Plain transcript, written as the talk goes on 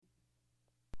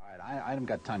I haven't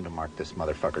got time to mark this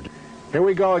motherfucker. Here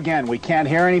we go again. We can't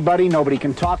hear anybody. Nobody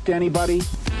can talk to anybody.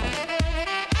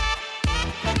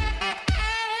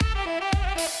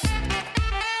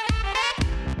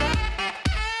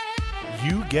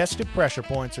 You guessed it, Pressure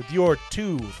Points with your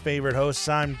two favorite hosts.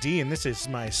 I'm D, and this is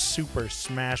my Super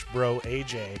Smash Bro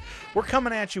AJ. We're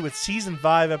coming at you with Season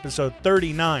 5, Episode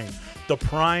 39, The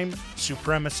Prime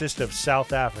Supremacist of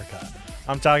South Africa.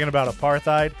 I'm talking about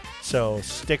apartheid, so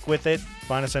stick with it.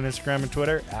 Find us on Instagram and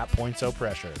Twitter at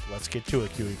PointSoPressure. Let's get to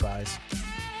it, Cutie Pies.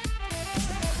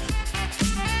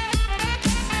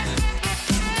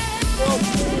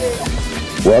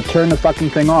 Well, turn the fucking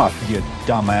thing off, you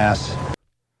dumbass.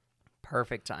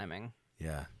 Perfect timing.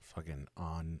 Yeah, fucking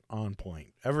on point.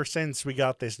 Ever since we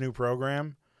got this new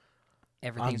program,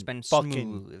 Everything's I'm been fucking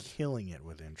smooth. killing it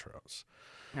with intros.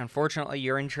 Unfortunately,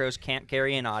 your intros can't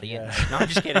carry an audience. Yeah. No, I'm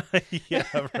just kidding.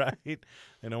 Yeah, right.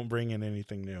 They don't bring in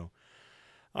anything new.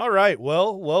 All right,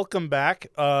 well, welcome back.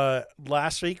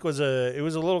 Last week was a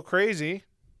little crazy,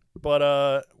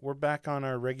 but we're back on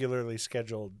our regularly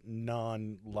scheduled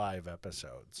non-live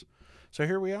episodes. So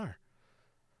here we are.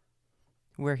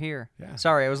 We're here. Yeah.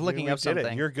 Sorry, I was looking We up did it.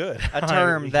 something. You're good. A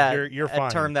term that you're fine.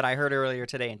 a term that I heard earlier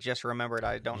today and just remembered.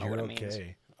 I don't know You're what it means.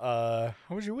 okay. How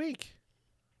was your week?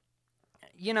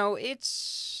 You know, it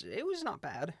was not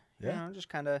bad. Yeah. You know, just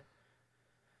kind of.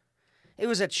 It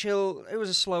was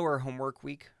a slower homework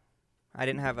week. I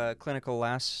didn't have a clinical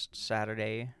last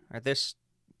Saturday or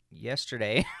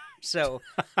yesterday, so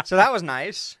that was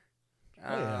nice.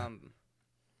 Oh, yeah.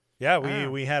 Yeah, Ah.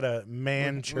 we had a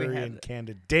Manchurian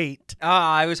candidate.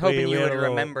 I was hoping We you had would a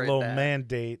remember little that.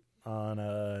 mandate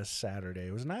on Saturday.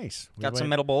 It was nice. We Got some went-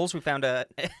 metal bowls. We found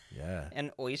Yeah.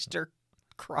 an oyster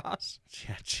cross.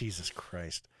 Yeah, Jesus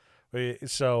Christ.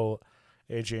 So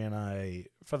AJ and I,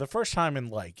 for the first time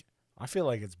in I feel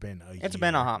like it's been a year. It's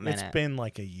been a hot minute. It's been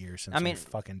like a year since I mean- we've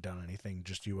fucking done anything,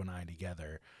 just you and I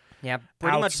together. Yeah,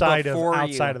 pretty outside much before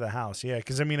of the house. Yeah,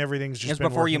 because I mean everything's just It was been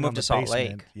before you working moved on to the Salt basement.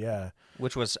 Lake. Yeah.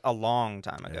 which was a long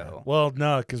time Yeah. ago. Well,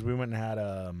 no, because we went and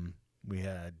had we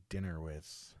had dinner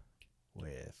with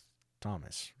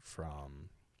Thomas from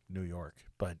New York,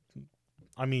 but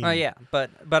I mean, Oh yeah, but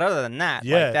other than that,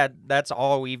 Yeah. that's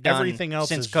all we've done. everything else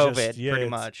since is COVID, just, yeah, pretty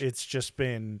it's- much. It's just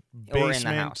been Or in the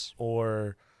basement house.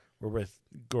 or we're with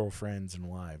girlfriends and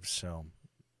wives. So,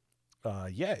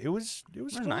 yeah, it was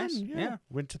fun. nice, Yeah. yeah.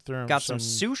 Went to throw Got some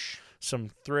sushi. some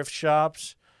thrift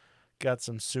shops. Got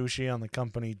some sushi on the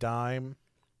company dime.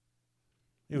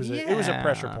 It was a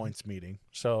Pressure Yeah. Points meeting,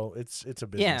 so it's a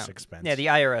business Yeah, expense. yeah. The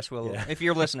IRS will, Yeah. if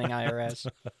you're listening, IRS.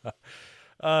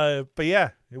 But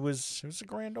yeah, it was a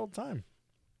grand old time.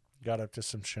 Got up to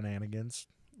some shenanigans.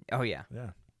 Oh yeah,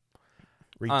 Yeah,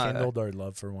 rekindled our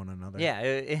love for one another. yeah.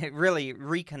 It really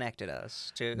reconnected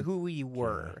us to who we Yeah.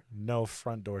 were. No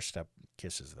front doorstep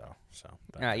kisses though. So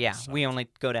Yeah, sucked. we only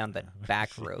go down the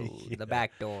back road, Yeah. the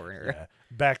back door. Yeah.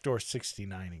 Backdoor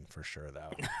 69ing for sure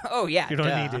though. Oh yeah, You don't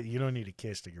duh. need a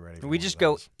kiss to get ready. For We one just of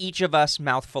go those. each of us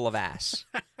mouthful of ass.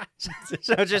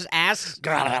 so just ass.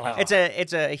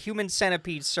 it's a human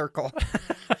centipede circle.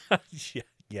 Yeah,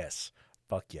 yes.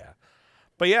 Fuck yeah.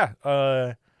 But yeah,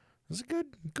 it was a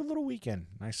good little weekend.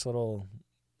 Nice little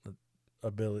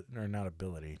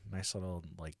nice little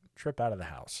trip out of the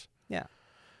house. Yeah.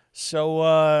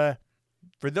 So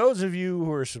for those of you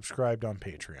who are subscribed on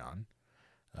Patreon,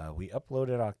 we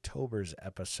uploaded October's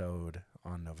episode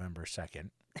on November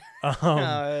 2nd.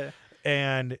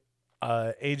 And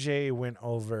AJ went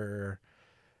over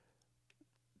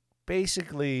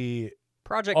basically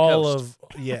Project all Ghost.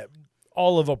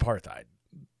 of apartheid.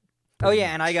 Oh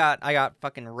yeah, and I got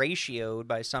fucking ratioed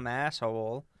by some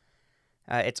asshole.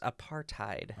 It's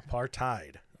apartheid.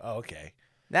 Apartheid. Oh, okay.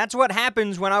 That's what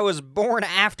happens when I was born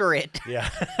after it. Yeah.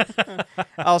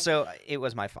 Also, it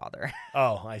was my father.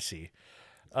 Oh, I see.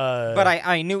 But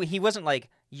I knew he wasn't like,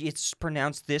 it's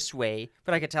pronounced this way,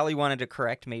 but I could tell he wanted to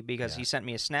correct me because he sent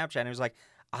me a Snapchat and he was like,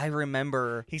 I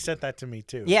remember. He said that to me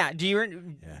too. Yeah, do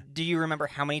you remember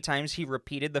how many times he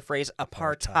repeated the phrase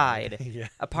apartheid? Yeah.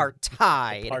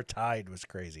 Apartheid. Apartheid was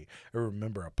crazy. I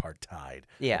remember apartheid.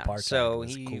 Yeah, Apartheid so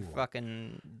was he cool.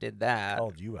 fucking did that.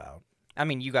 Called you out. I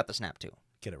mean, you got the snap too.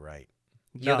 Get it right.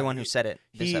 You're No, the one who said it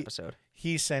this he- episode.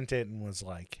 He sent it and was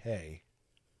like, "Hey,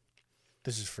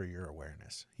 this is for your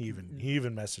awareness." He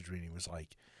even messaged me and he was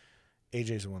like,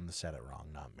 "AJ's the one that said it wrong,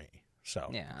 not me."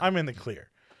 So Yeah. I'm in the clear.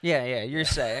 Yeah, you're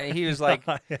saying. He was like,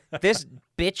 this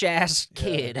bitch-ass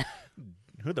kid.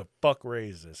 Who the fuck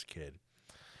raised this kid?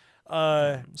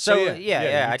 So,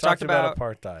 yeah, I we talked about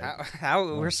apartheid.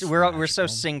 how we're so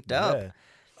synced up.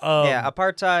 Yeah,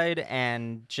 apartheid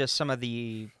and just some of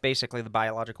basically the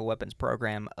biological weapons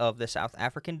program of the South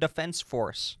African Defense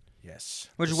Force. Yes.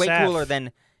 Which The is way SAF. cooler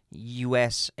than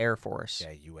U.S. Air Force.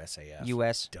 Yeah, USAF.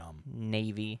 U.S. Dumb.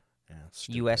 Navy. Yeah,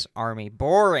 stupid. U.S. Army.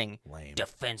 Boring. Lame.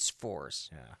 Defense Force.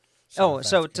 Yeah. Oh, South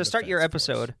so African to start your Defense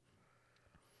Force. episode,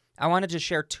 I wanted to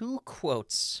share 2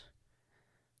 quotes.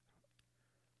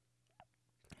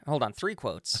 Hold on, 3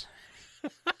 quotes.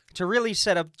 To really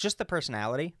set up just the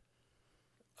personality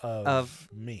Of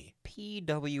me.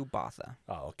 P.W. Botha.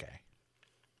 Oh, okay.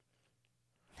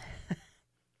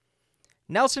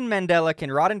 Nelson Mandela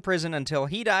can rot in prison until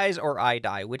he dies or I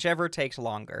die, whichever takes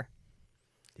longer.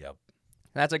 Yep.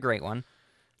 That's a great one.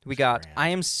 We got, Grand. I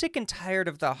am sick and tired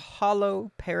of the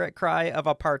hollow parrot cry of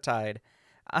apartheid.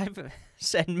 I've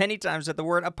said many times that the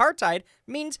word apartheid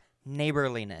means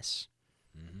neighborliness.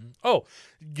 Oh,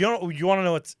 you want to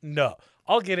know what's... No.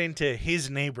 I'll get into his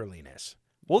neighborliness.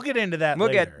 We'll get into that We'll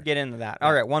later. get into that.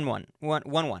 All right, one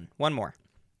more.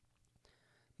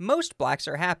 Most blacks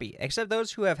are happy, except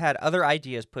those who have had other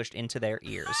ideas pushed into their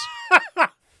ears.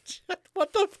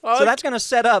 What the fuck? So that's going to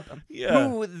set up Yeah.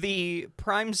 who the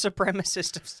prime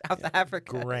supremacist of South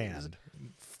Africa is. Grand.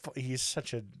 He's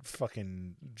such a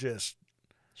fucking just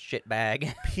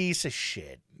Shitbag. piece of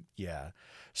shit. Yeah.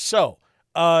 So,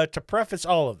 to preface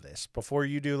all of this, before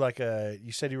you do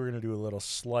you said you were going to do a little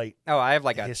slight Oh, I have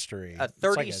like history. a It's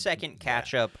like 30-second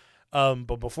catch-up.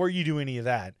 But before you do any of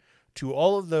that, to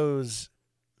all of those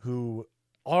who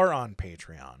are on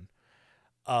Patreon,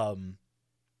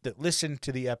 that listened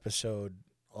to the episode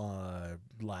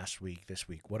last week, this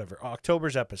week, whatever,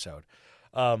 October's episode,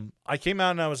 I came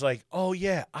out and I was like, oh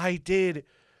yeah, I did.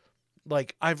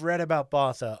 Like, I've read about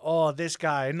Botha. Oh, this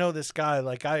guy, I know this guy.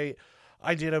 Like,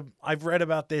 I've read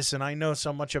about this and I know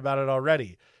so much about it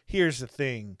already. Here's the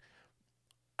thing.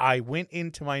 I went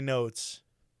into my notes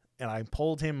and I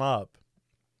pulled him up,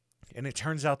 and it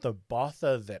turns out the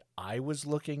Botha that I was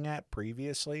looking at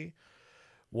previously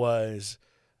was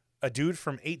a dude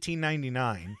from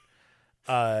 1899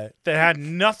 that had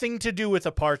nothing to do with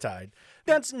apartheid.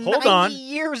 That's Hold 90 on.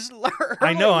 years early.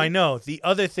 I know. The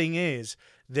other thing is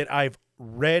that I've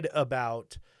read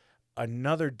about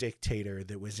another dictator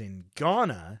that was in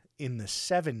Ghana in the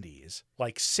 70s,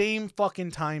 like same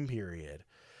fucking time period.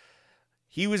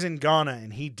 He was in Ghana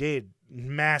and he did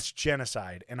mass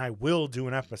genocide, and I will do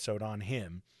an episode on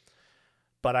him.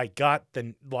 But I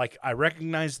I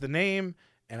recognized the name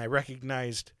and I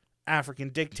recognized African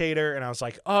dictator, and I was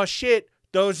like, oh shit,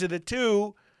 those are the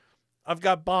two. I've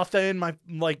got Botha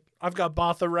I've got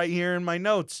Botha right here in my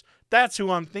notes. That's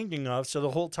who I'm thinking of. So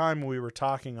the whole time we were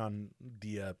talking on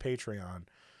the Patreon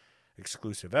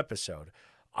exclusive episode,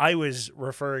 I was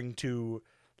referring to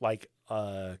like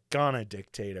a Ghana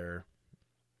dictator.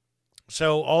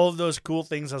 So all of those cool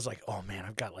things, I was like, oh man,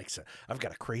 I've got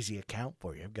a crazy account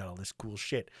for you. I've got all this cool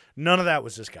shit. None of that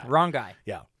was this guy. Wrong guy.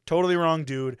 Yeah, totally wrong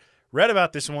dude. Read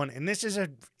about this one, and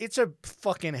it's a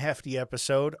fucking hefty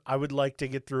episode. I would like to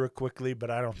get through it quickly, but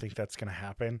I don't think that's gonna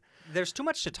happen. There's too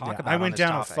much to talk Yeah, about. I on went this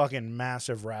down topic. a fucking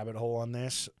massive rabbit hole on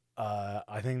this.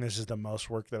 I think this is the most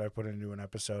work that I put into an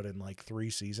episode in like 3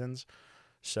 seasons.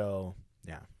 So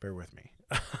yeah, bear with me.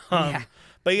 Yeah.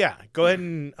 But yeah, go ahead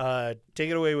and take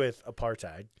it away with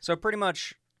apartheid. So pretty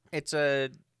much, it's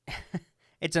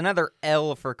it's another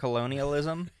L for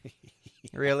colonialism.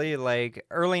 Really, like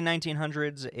early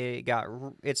 1900s,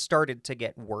 it started to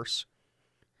get worse,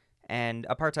 and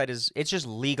apartheid it's just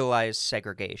legalized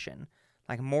segregation,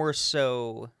 like more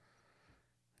so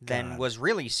than God. was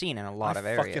really seen in a lot of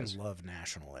I areas. fucking love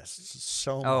nationalists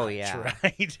so Oh, much, yeah.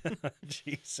 right?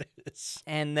 Jesus.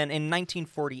 And then in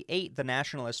 1948, the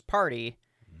Nationalist Party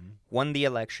won the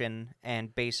election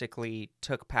and basically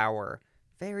took power,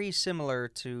 very similar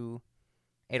to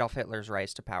Adolf Hitler's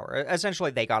rise to power. Essentially,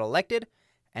 they got elected,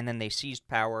 and then they seized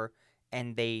power,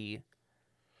 and there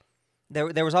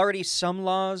was already some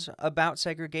laws about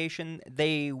segregation.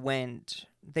 They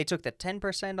took the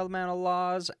 10% amount of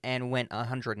laws and went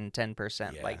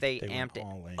 110%. Yeah, like, they they amped went it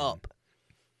all in. up.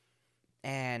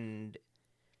 And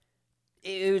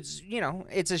it's,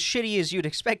 it's as shitty as you'd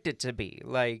expect it to be.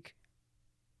 Like,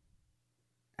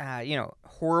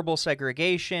 horrible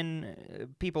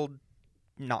segregation, people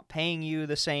not paying you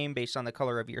the same based on the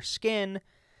color of your skin,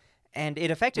 and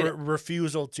it affected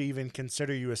Refusal to even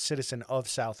consider you a citizen of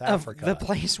South of Africa. the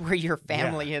place where your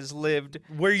family has lived,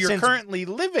 where you're since- currently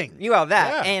living. you have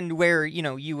that, Yeah. and where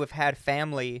you have had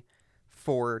family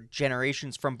for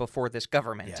generations from before this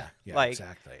government. Yeah, like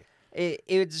exactly.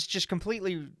 it's just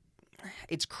completely,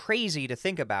 it's crazy to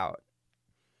think about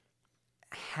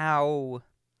how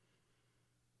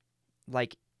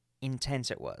like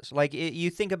intense it was. Like you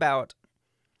think about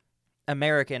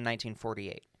America in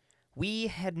 1948. We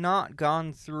had not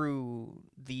gone through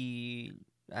the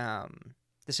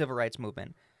civil rights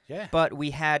movement, Yeah. but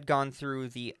we had gone through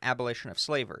the abolition of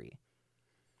slavery.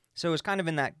 So it was kind of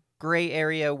in that gray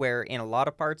area where in a lot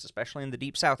of parts, especially in the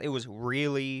Deep South, it was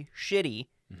really shitty.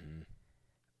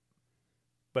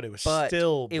 But it was But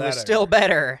still it better. was still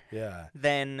better Yeah.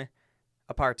 than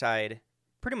apartheid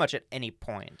pretty much at any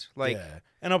point. Like, yeah.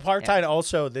 And apartheid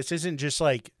also, this isn't just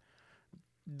like,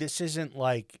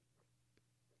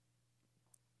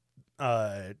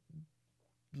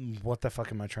 what the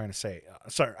fuck am I trying to say?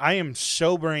 Sorry, I am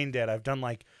so brain dead. I've done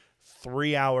like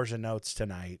 3 hours of notes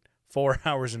tonight, 4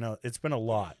 hours of notes. It's been a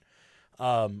lot.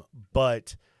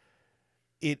 But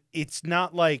it's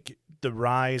not like the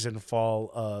rise and fall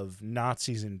of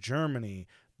Nazis in Germany.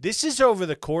 This is over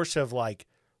the course of like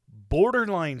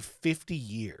borderline 50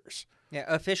 years. yeah,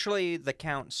 officially the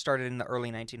count started in the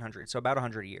early 1900s, so about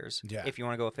 100 years, Yeah. if you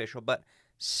want to go official. But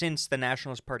since the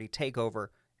Nationalist Party takeover,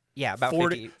 yeah, about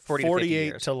 40 40 to 50 48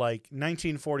 years. to like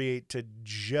 1948 to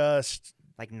just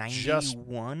Like just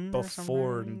 91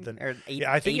 before or something? the Or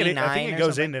yeah, I think it 89 or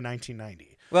goes something? into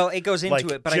 1990. Well, it goes into Like,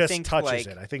 it, but just I think touches like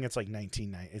it. I think it's like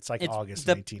 1990. It's like it's August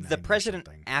the 1990. the president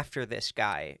or something. after this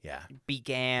guy Yeah,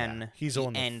 began Yeah. He's the the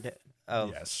one that end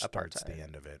of yeah, starts apartheid. the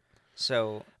end of it.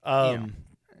 So Um,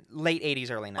 late 80s,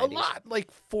 early 90s. a lot, like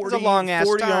 40, long-ass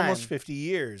 40 time. almost 50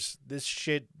 years. This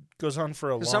shit goes on for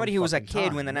a long. Somebody who was a fucking kid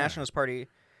time, when the yeah. Nationalist Party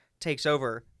takes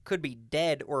over could be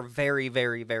dead or very,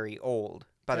 very, very old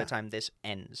by Yeah. the time this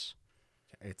ends.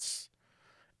 It's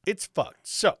fucked.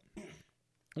 So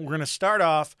we're gonna start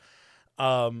off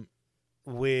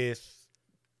with.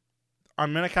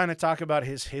 I'm gonna kind of talk about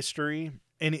his history,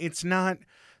 and it's not.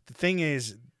 The thing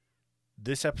is,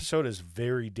 this episode is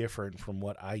very different from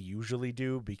what I usually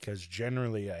do because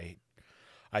generally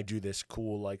I do this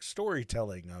cool like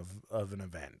storytelling of an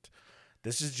event.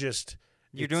 This is just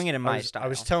You're it's- doing it in my style. I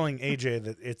was telling AJ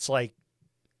that it's like,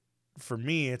 for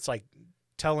me, it's like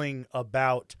telling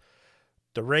about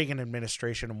the Reagan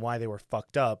administration and why they were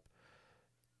fucked up,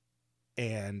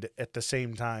 and at the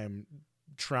same time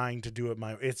trying to do it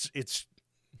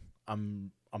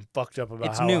I'm fucked up about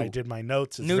It's how new. I did my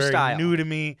notes. It's New very style. new to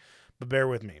me, but bear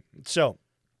with me. So,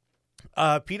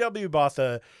 P.W.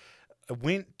 Botha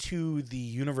went to the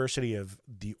University of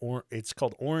it's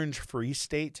called Orange Free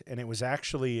State, and it was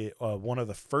actually one of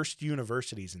the first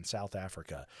universities in South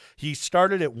Africa. He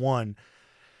started at one,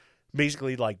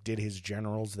 basically like did his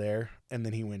generals there, and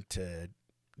then he went to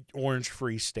Orange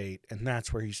Free State, and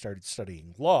that's where he started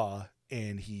studying law,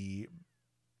 and he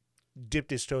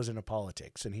dipped his toes into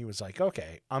politics, and he was like,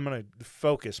 okay, I'm going to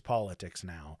focus politics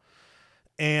now.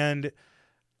 And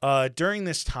during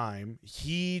this time,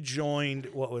 he joined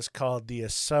what was called the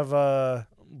Asava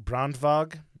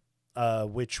Brandwag,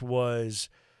 which was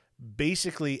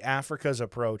basically Africa's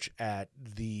approach at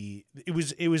it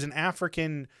was an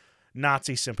African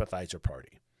Nazi sympathizer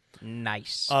party.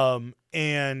 Nice.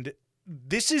 And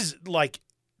this is like,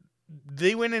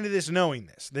 they went into this knowing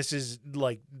this. This is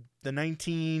like the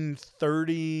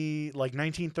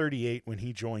 1938 when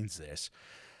he joins this.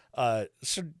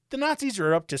 So the Nazis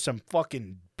are up to some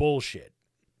fucking bullshit.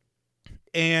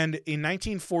 And in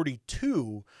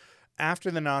 1942,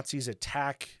 after the Nazis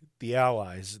attack the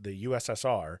Allies, the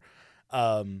USSR,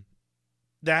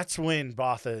 that's when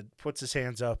Botha puts his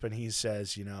hands up and he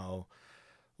says,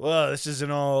 well, this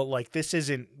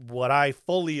isn't what I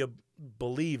fully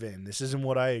believe in. This isn't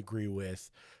what I agree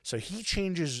with. So he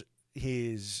changes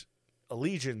his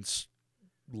allegiance,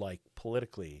 like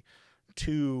politically,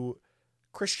 to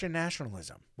Christian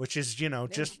nationalism, which is,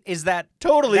 just is that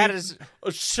totally that is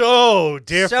so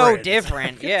different. so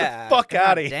different? Get Yeah. the fuck God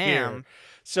out of damn. here.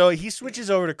 So he switches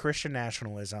over to Christian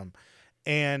nationalism,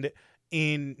 and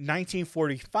in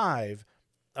 1945,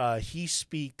 he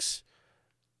speaks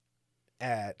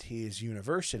at his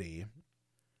university,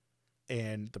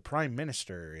 and the prime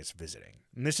minister is visiting.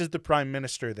 And this is the prime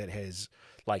minister that has,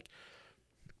 like,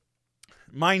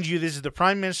 mind you, this is the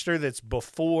prime minister that's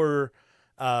before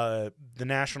the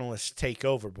nationalists take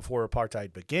over, before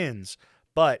apartheid begins.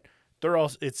 But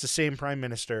it's the same prime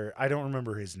minister. I don't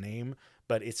remember his name,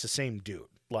 but it's the same dude.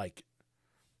 Like,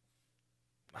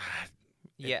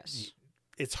 Yes.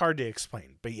 it's hard to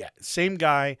explain, but yeah, same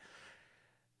guy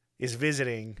is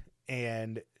visiting,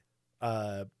 and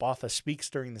Botha speaks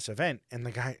during this event, and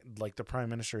the guy, like the prime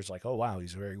minister, is like, "Oh wow,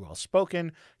 he's very well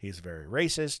spoken. He's very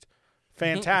racist,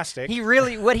 fantastic." He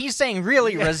really, what he's saying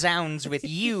really resounds with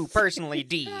you personally,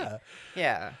 D. Yeah.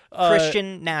 Yeah.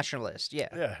 Christian nationalist.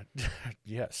 Yeah. Yeah.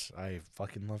 Yes, I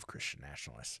fucking love Christian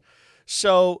nationalists.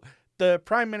 So the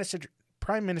prime minister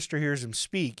Prime Minister hears him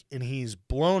speak, and he's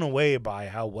blown away by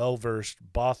how well-versed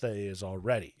Botha is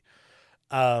already.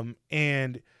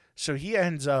 And so he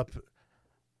ends up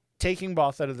taking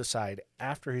Botha to the side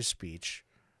after his speech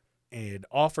and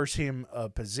offers him a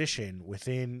position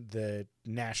within the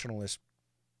Nationalist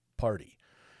Party.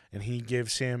 And he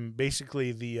gives him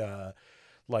basically the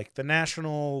the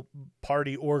National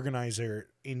Party organizer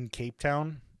in Cape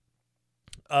Town.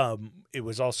 It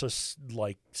was also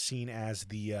seen as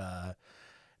the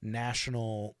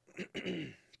national,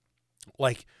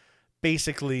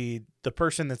 basically the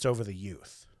person that's over the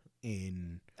youth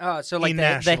in. Oh, so like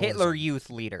the Hitler Youth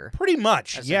leader. Pretty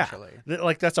much, yeah.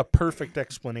 That's a perfect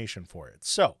explanation for it.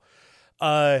 So,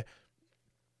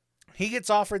 he gets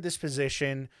offered this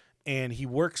position, and he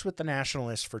works with the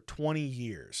Nationalists for 20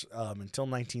 years, until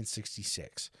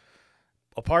 1966.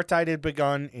 Apartheid had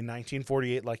begun in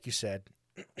 1948, like you said.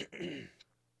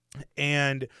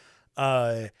 And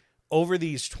over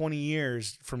these 20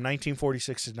 years, from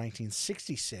 1946 to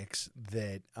 1966,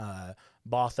 that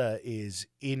Botha is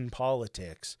in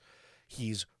politics,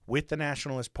 he's with the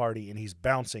Nationalist Party, and he's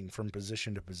bouncing from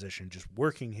position to position, just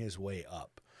working his way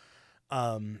up.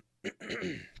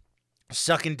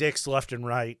 Sucking dicks left and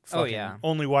right.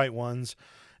 Only white ones,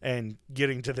 and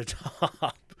getting to the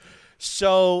top.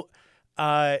 So,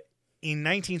 in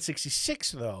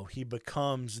 1966, though, he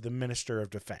becomes the Minister of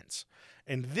Defense.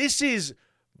 And this is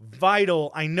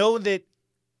vital. I know that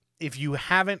if you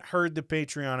haven't heard the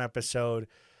Patreon episode,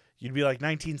 you'd be like,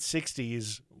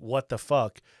 1960s, what the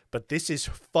fuck? But this is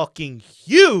fucking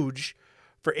huge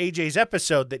for AJ's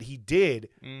episode that he did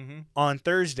on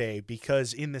Thursday,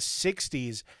 because in the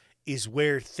 60s is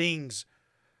where things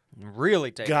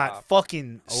really got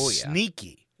fucking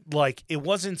sneaky. Like, it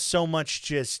wasn't so much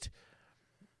just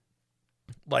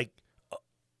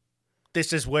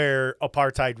this is where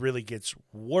apartheid really gets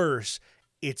worse.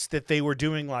 It's that they were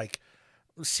doing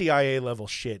CIA level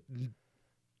shit.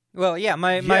 Well, yeah,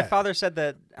 my father said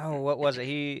that. Oh, what was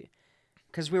it?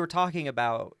 Because we were talking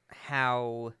about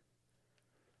how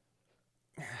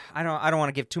I don't want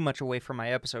to give too much away from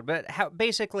my episode, but how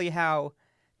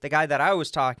the guy that I was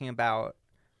talking about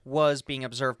was being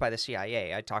observed by the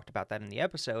CIA. I talked about that in the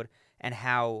episode, and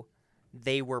how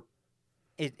they were.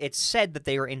 It's said that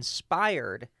they were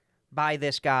inspired by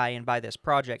this guy and by this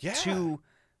project to,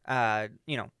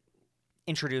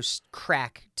 introduce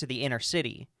crack to the inner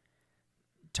city,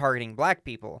 targeting black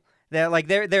people.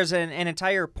 There's an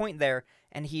entire point there,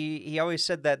 and he always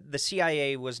said that the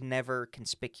CIA was never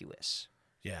conspicuous.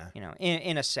 Yeah.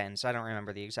 In a sense, I don't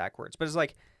remember the exact words, but it's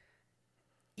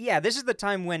this is the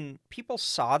time when people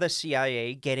saw the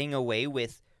CIA getting away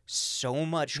with so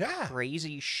much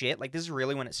crazy shit. This is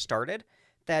really when it started,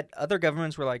 that other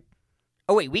governments were like,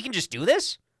 oh, wait, we can just do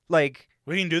this? We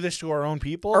can do this to our own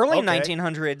people? Early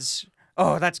 1900s,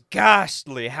 oh, that's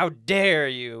ghastly. How dare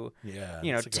you,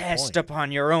 test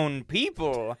upon your own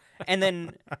people. And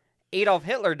then Adolf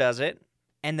Hitler does it,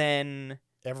 and then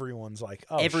everyone's like,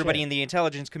 oh, everybody in the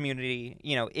intelligence community,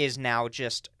 is now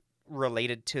just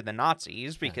related to the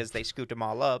Nazis because they scooped them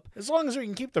all up. As long as we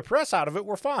can keep the press out of it,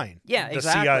 we're fine. Yeah, the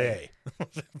exactly.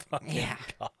 CIA.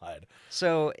 God.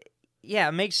 So, yeah,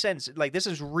 it makes sense. This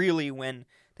is really when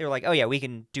they were like, oh, yeah, we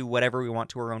can do whatever we want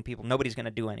to our own people. Nobody's going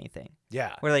to do anything.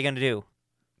 Yeah. What are they going to do?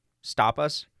 Stop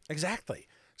us? Exactly.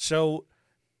 So,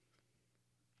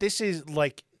 this is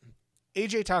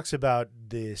AJ talks about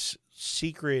this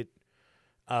secret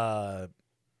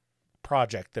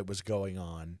project that was going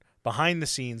on behind the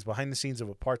scenes of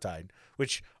apartheid,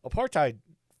 which apartheid,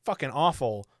 fucking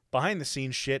awful. Behind the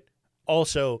scenes shit,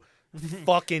 also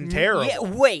fucking terrible. Yeah,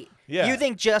 wait. Yeah. You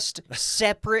think just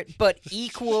separate but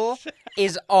equal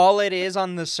is all it is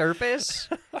on the surface?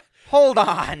 Hold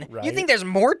on. Right? You think there's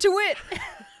more to it?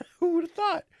 Who would have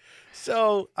thought?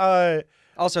 So,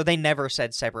 also, they never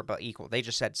said separate but equal. They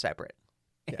just said separate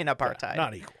in apartheid. Yeah,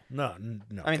 not equal. No.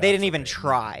 I mean, they didn't even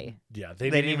try. Yeah, they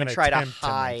didn't even try to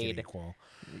hide. To make it equal.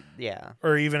 Yeah.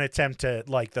 Or even attempt to,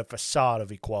 the facade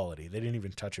of equality. They didn't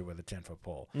even touch it with a 10-foot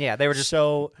pole. Yeah, they were just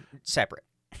separate.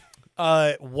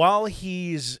 While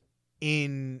he's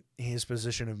in his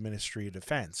position of Ministry of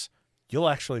Defense, you'll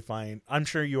actually find, I'm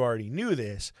sure you already knew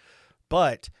this,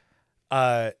 but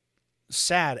SADF,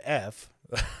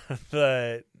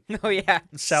 the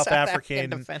South African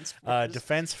Defense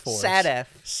Force,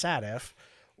 SADF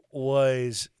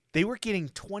they were getting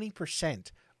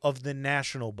 20% of the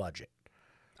national budget.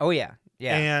 Oh, yeah.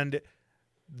 Yeah. And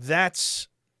that's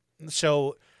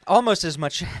so almost as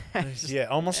much as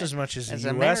almost as much as the U.S.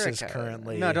 America is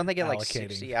currently. No, don't they get allocating.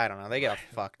 60? I don't know. They get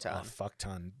a fuck ton. A fuck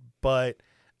ton. But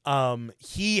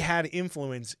he had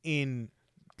influence in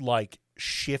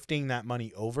shifting that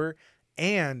money over,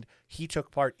 And he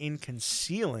took part in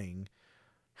concealing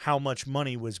how much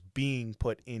money was being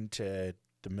put into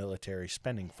the military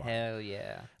spending fund. Hell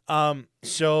yeah.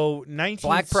 So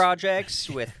Black projects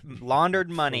with laundered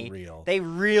money. For real. They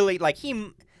really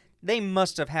they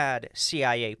must have had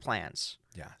CIA plans.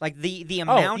 Yeah. Like the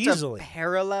amount of easily.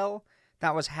 parallel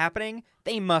that was happening,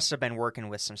 they must have been working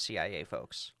with some CIA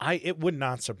folks. It would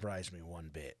not surprise me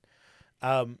one bit.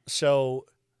 So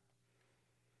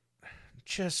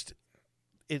just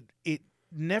it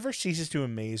never ceases to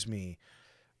amaze me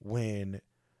when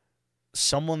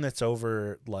someone that's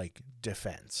over like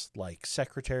defense, like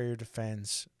Secretary of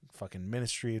Defense, fucking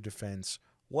Ministry of Defense,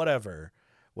 whatever,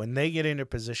 when they get into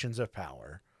positions of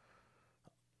power,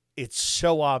 it's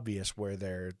so obvious where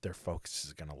their focus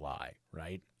is going to lie,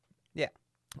 right? Yeah.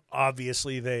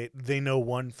 Obviously they know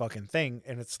one fucking thing,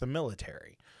 and it's the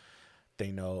military.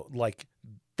 They know, like,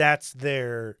 that's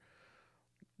their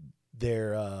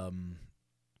their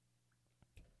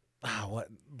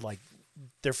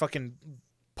fucking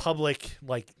public,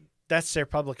 like, that's their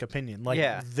public opinion. Like,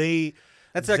 Yeah.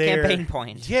 that's their campaign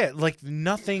point. Yeah, like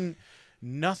nothing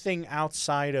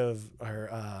outside of,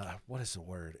 or what is the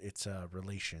word? It's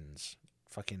relations,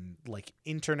 fucking like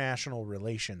international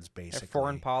relations, basically. Their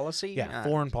foreign policy. Yeah,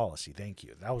 foreign policy. Thank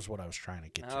you. That was what I was trying to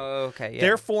get to. Oh, okay. Yeah.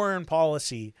 Their foreign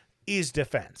policy is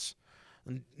defense.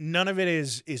 None of it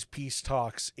is peace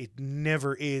talks. It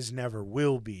never is, never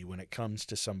will be when it comes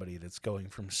to somebody that's going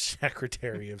from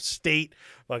Secretary of State,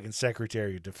 fucking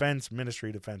Secretary of Defense, Ministry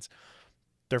of Defense.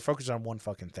 They're focused on one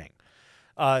fucking thing.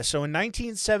 So in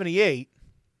 1978,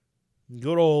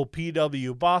 good old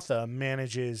P.W. Botha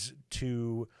manages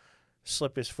to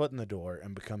slip his foot in the door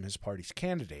and become his party's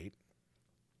candidate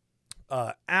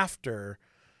after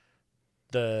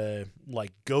the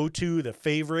the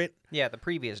favorite. Yeah, the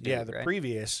previous dude. Yeah, the right?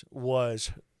 previous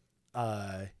was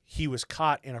he was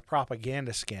caught in a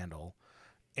propaganda scandal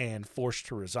and forced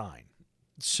to resign.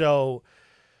 So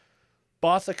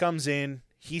Botha comes in,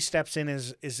 he steps in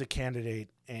as a candidate,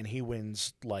 and he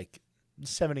wins like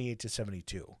 78 to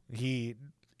 72.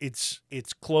 It's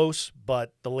close,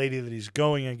 but the lady that he's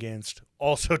going against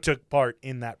also took part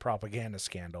in that propaganda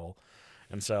scandal,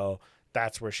 and so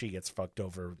that's where she gets fucked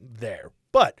over there.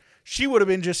 But she would have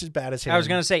been just as bad as him. I was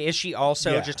gonna say, is she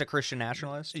also Yeah. just a Christian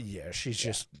nationalist? Yeah, she's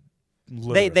just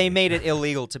They literally. made it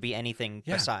illegal to be anything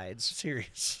Yeah. besides.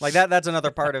 Serious. Like that's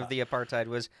another part of the apartheid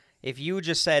was if you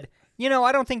just said,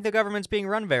 I don't think the government's being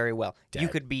run very well, you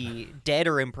Dead. could be dead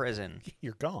or in prison.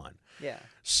 You're gone. Yeah.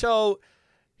 So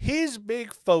his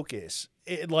big focus,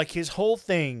 like his whole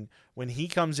thing when he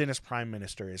comes in as prime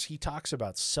minister, is he talks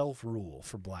about self-rule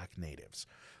for black natives,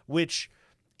 which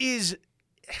is,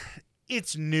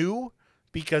 it's new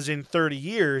because in 30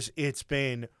 years it's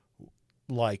been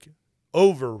like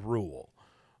overrule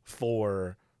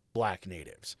for black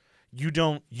natives. You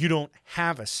don't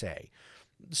have a say.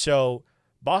 So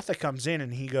Botha comes in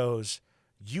and he goes,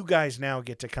 you guys now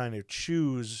get to kind of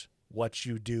choose what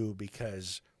you do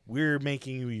because we're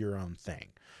making you your own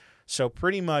thing. So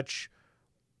pretty much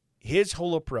his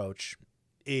whole approach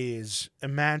is,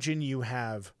 imagine you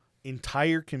have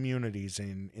entire communities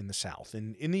in the South.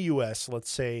 In the U.S.,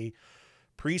 let's say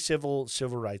civil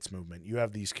rights movement, you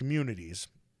have these communities,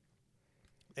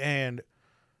 and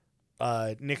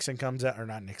Nixon comes out, or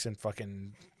not Nixon,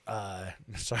 fucking,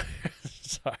 sorry,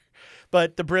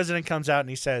 but the president comes out and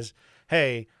he says,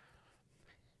 hey,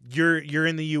 you're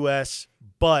in the U.S.,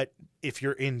 but if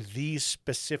you're in these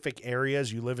specific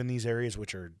areas, you live in these areas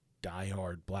which are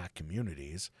diehard black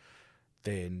communities,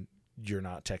 then you're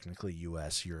not technically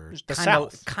U.S. You're the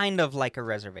South. Kind of like a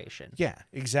reservation. Yeah,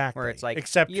 exactly. Where it's like,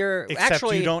 except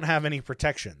actually, you don't have any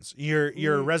protections. You're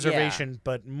a reservation,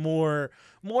 but more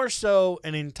so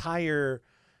an entire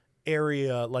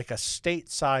area, like a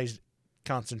state-sized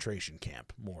concentration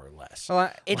camp, more or less.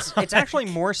 Well, it's actually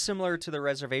more similar to the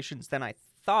reservations than I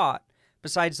thought.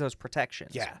 Besides those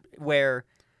protections, Yeah. where,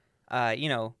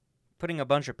 putting a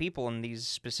bunch of people in these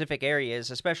specific areas,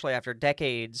 especially after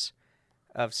decades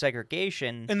of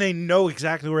segregation, And they know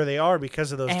exactly where they are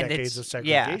because of those And decades it's- of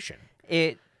yeah. segregation.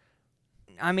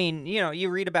 You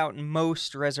read about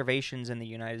most reservations in the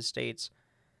United States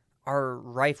are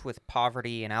rife with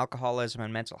poverty and alcoholism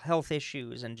and mental health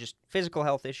issues and just physical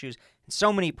health issues and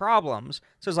so many problems.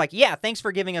 So it's like, yeah, thanks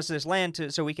for giving us this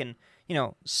land so we can,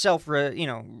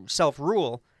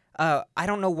 self-rule. I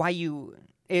don't know why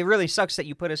it really sucks that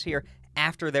you put us here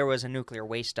after there was a nuclear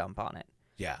waste dump on it.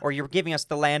 Yeah. Or you're giving us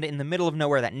the land in the middle of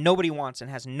nowhere that nobody wants and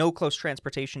has no close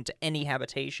transportation to any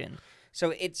habitation.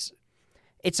 So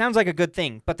it sounds like a good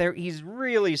thing, but he's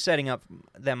really setting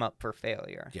them up for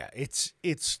failure. Yeah, it's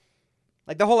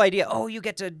Like the whole idea, you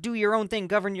get to do your own thing,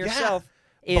 govern yourself.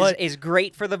 is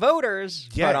great for the voters,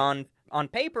 Yeah. but on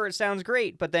paper it sounds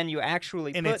great, but then you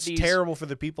actually and put it's these terrible for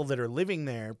the people that are living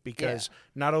there because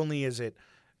not only is it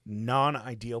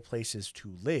non-ideal places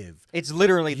to live, it's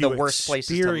literally the you worst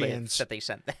places to live experience- that they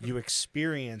sent them. you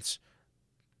experience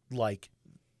like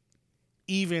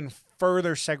even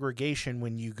further segregation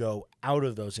when you go out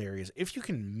of those areas, if you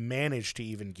can manage to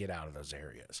even get out of those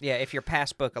areas. Yeah, if your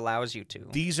passbook allows you to.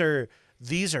 These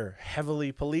are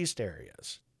heavily policed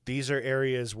areas. These are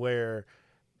areas where,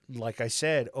 like I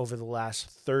said, over the last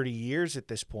 30 years at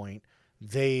this point,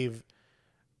 they've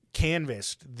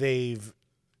canvassed, they've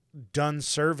done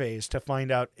surveys to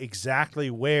find out exactly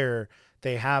where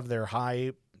they have their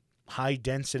high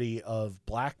density of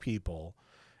black people,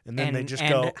 and then they just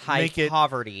go high make it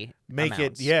poverty.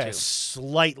 amounts, too.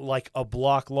 slight like a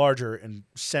block larger and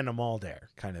send them all there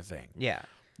kind of thing. Yeah.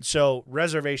 So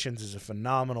reservations is a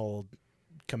phenomenal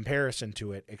comparison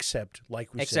to it, except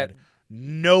like we said,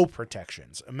 no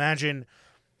protections. Imagine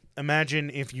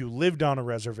if you lived on a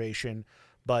reservation,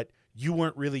 but you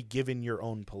weren't really given your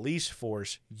own police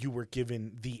force. You were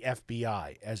given the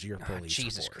FBI as your police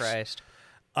Jesus force. Christ.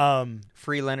 Um,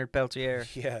 Free Leonard Peltier.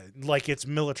 yeah, like it's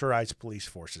militarized police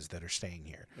forces that are staying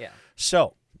here. Yeah.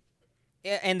 So,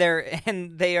 And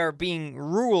they are being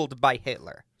ruled by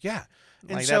Hitler. yeah.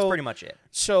 And Like so, that's pretty much it.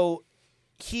 So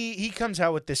he comes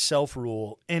out with this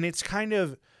self-rule, and it's kind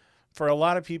of, for a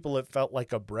lot of people, it felt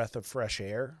like a breath of fresh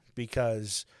air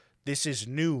because this is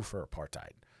new for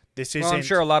apartheid. This isn't. Well, I'm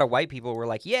sure a lot of white people were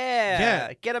like,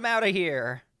 Yeah. get him out of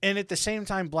here. And at the same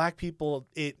time, black people,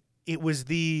 it was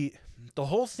the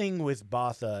whole thing with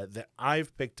Botha that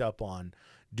I've picked up on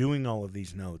doing all of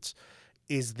these notes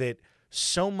is that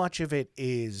so much of it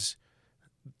is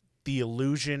the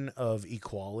illusion of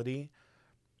equality.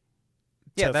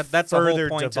 Yeah, to that's the whole further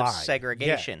point divide. of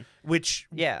segregation. Yeah. Which,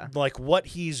 Yeah. like, what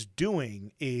he's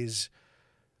doing is,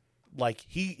 like,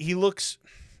 he looks.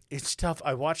 It's tough.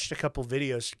 I watched a couple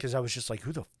videos because I was just like,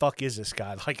 "Who the fuck is this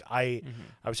guy?" Like, I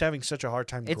was having such a hard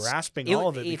time grasping all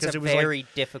of it because it's a it was very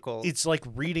like difficult. it's like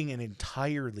reading an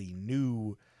entirely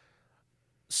new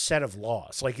set of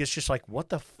laws. Like, it's just like, what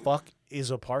the fuck is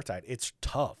apartheid? It's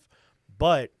tough,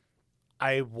 but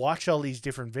I watch all these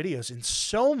different videos, and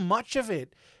so much of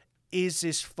it is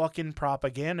this fucking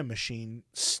propaganda machine.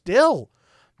 Still,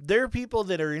 there are people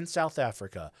that are in South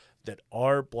Africa that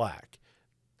are black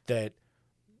that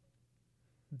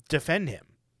defend him.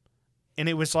 And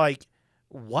it was like,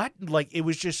 what? Like, it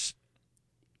was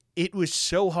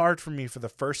so hard for me for the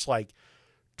first, like,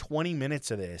 20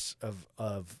 minutes of this,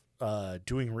 of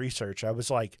doing research. I was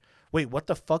like, wait, what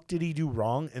the fuck did he do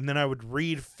wrong? And then I would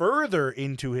read further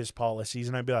into his policies,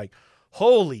 and I'd be like,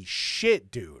 holy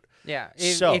shit, dude. Yeah,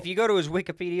 So- if you go to his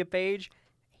Wikipedia page,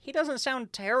 he doesn't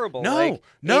sound terrible. No, Like,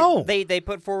 no. They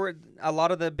put forward a lot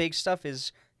of the big stuff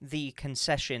is the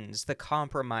concessions, the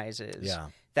compromises Yeah.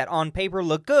 that on paper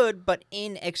look good, but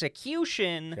in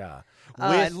execution Yeah.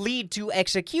 lead to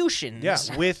executions. Yeah,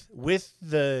 with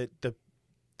the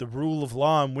rule of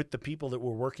law and with the people that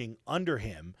were working under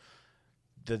him,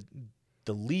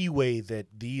 the leeway that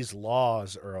these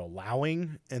laws are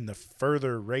allowing and the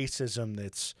further racism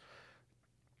that's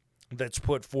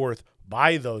put forth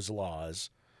by those laws,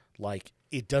 like,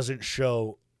 it doesn't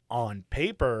show on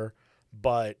paper,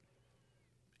 but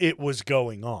it was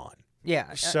going on.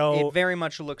 Yeah, So- it very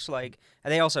much looks like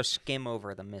they also skim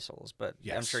over the missiles, but I'm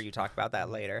Yes. sure you talk about that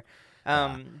later.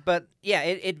 But yeah,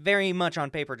 it very much on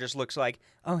paper just looks like,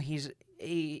 oh, he's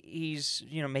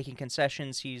making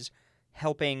concessions, he's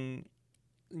helping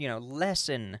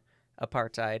lessen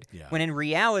apartheid. Yeah. When in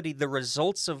reality, the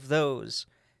results of those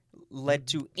led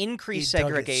to increased It dug it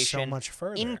segregation, so much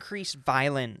further. increased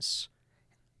violence,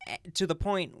 to the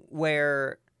point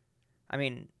where, I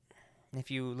mean, if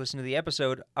you listen to the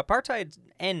episode, apartheid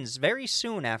ends very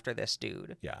soon after this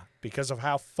dude. Yeah, because of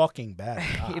how fucking bad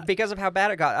it got. Because of how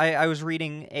bad it got. I was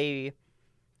reading a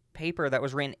paper that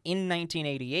was written in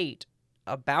 1988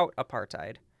 about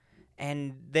apartheid,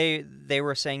 and they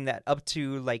were saying that up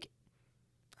to like,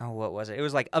 what was it? It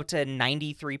was like up to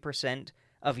 93%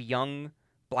 of young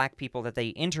black people that they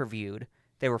interviewed,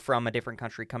 they were from a different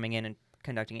country coming in and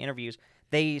conducting interviews.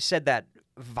 They said that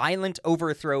violent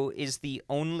overthrow is the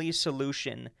only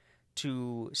solution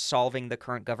to solving the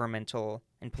current governmental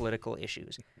and political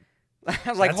issues. I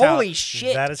was like, That's how- holy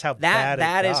shit! that is how bad it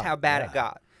that is got. how bad it Yeah.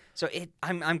 got. So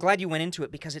I'm glad you went into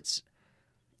it because it's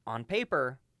on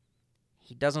paper,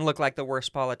 he doesn't look like the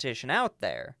worst politician out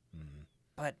there,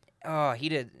 but he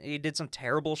did some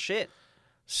terrible shit.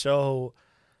 So,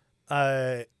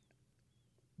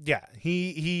 yeah,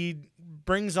 he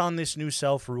brings on this new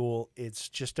self rule. It's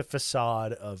just a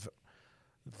facade of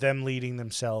them leading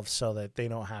themselves so that they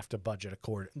don't have to budget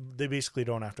they basically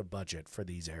don't have to budget for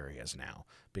these areas now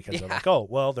because they're like, oh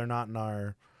well, they're not in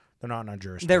our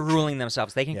jurisdiction. They're ruling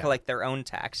themselves. They can Yeah. collect their own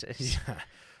taxes. Yeah.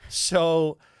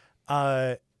 So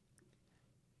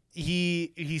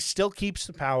he still keeps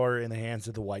the power in the hands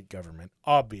of the white government.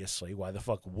 Obviously, why the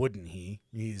fuck wouldn't he?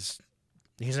 He's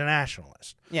a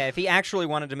nationalist. Yeah, if he actually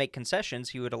wanted to make concessions,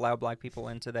 he would allow black people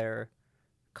into their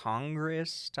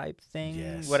Congress type thing,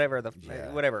 Yes. whatever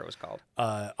Yeah. whatever it was called.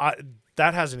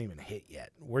 That hasn't even hit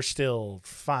yet. We're still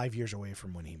 5 years away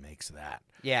from when he makes that.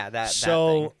 Yeah, that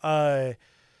So thing.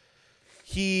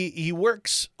 he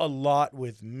works a lot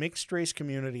with mixed race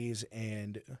communities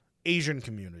and Asian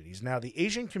communities. Now, the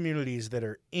Asian communities that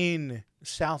are in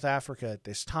South Africa at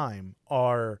this time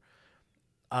are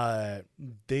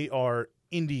they are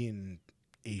Indian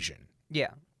Asian.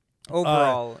 Yeah.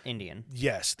 Overall Indian.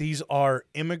 Yes, these are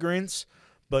immigrants,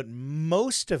 but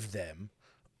most of them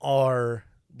are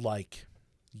like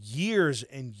years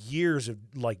and years of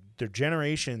like they're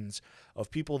generations of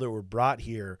people that were brought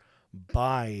here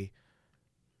by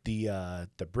the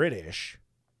British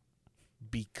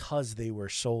because they were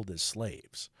sold as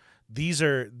slaves. These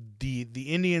are the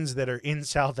Indians that are in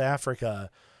South Africa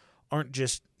aren't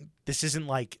just this isn't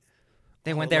like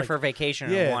They went there like- for vacation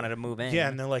yeah, and wanted to move in. yeah,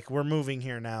 and they're like, we're moving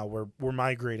here now. We're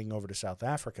migrating over to South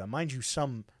Africa. Mind you,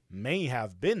 some may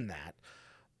have been that.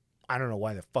 I don't know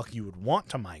why the fuck you would want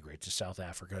to migrate to South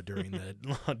Africa during the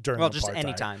during well, apartheid. just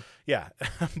anytime. Yeah,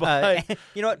 but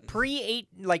You know what? Pre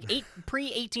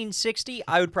 1860,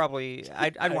 I would probably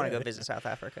I'd want to go visit South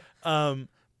Africa.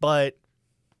 but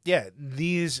yeah,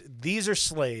 these are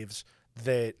slaves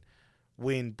that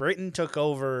when Britain took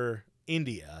over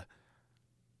India,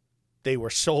 they were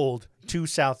sold to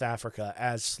South Africa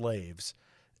as slaves.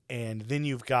 And then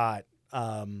you've got,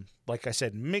 like I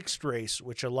said, mixed race,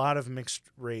 which a lot of mixed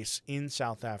race in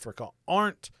South Africa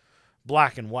aren't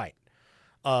black and white.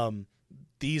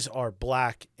 These are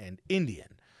black and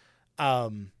Indian.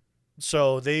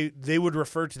 So they would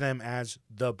refer to them as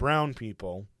the brown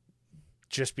people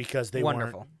just because they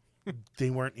Wonderful.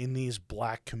 weren't in these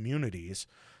black communities,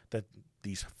 that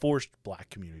these forced black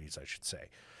communities, I should say.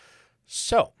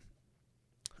 So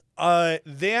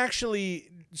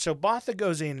Botha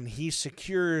goes in and he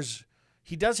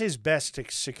does his best to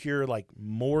secure like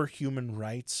more human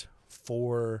rights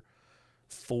for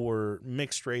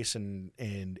mixed race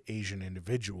and Asian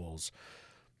individuals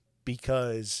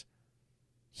because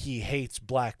he hates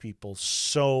black people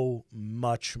so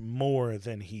much more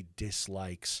than he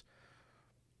dislikes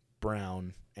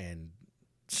brown and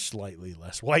slightly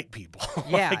less white people.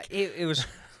 Yeah, Like, it was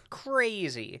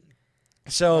crazy.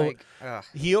 so Like, ugh.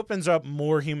 he opens up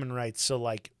more human rights, so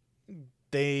like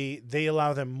they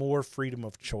allow them more freedom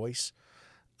of choice,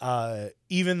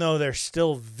 even though they're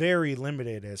still very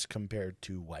limited as compared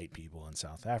to white people in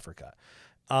South Africa.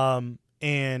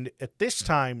 And at this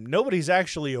time, nobody's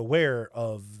actually aware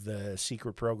of the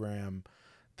secret program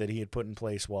that he had put in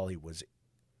place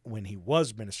when he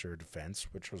was Minister of Defense,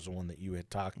 which was the one that you had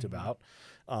talked about.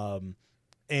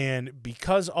 And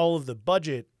because all of the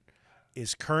budget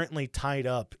is currently tied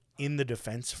up in the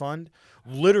defense fund,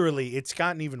 literally it's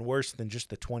gotten even worse than just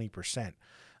the 20%.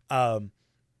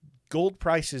 Gold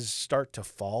prices start to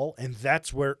fall, and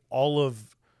that's where all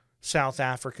of South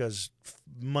Africa's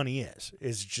money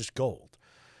is just gold.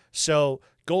 So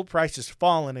gold prices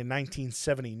fall, and in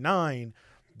 1979,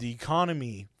 the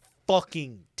economy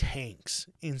fucking tanks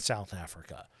in South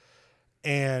Africa.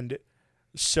 And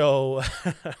so,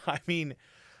 I mean,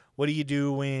 what do you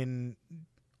do when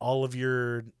all of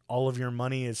your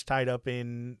money is tied up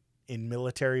in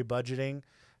military budgeting,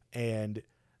 and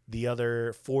the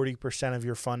other 40% of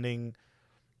your funding,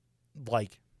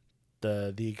 like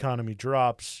the economy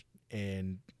drops,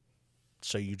 and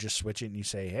so you just switch it and you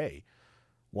say, hey,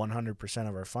 100%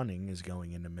 of our funding is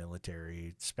going into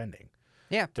military spending,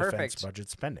 Yeah, defense perfect. budget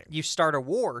spending. You start a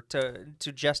war to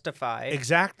justify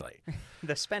Exactly.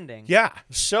 the spending. Yeah.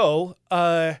 So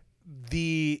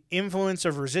the influence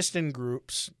of resistance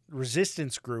groups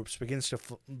begins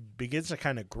to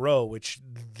kind of grow, which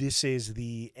this is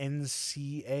the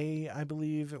NCA, I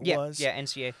believe it was. Yeah,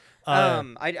 NCA.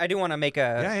 I do want to make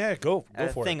a Go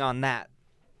for thing it. on that.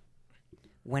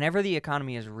 Whenever the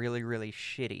economy is really, really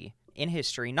shitty in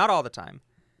history, not all the time,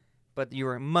 but you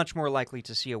are much more likely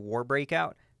to see a war break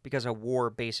out because a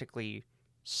war basically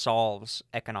solves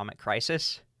economic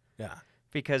crisis. Yeah.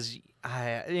 Because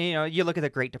you look at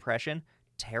the Great Depression,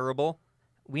 terrible.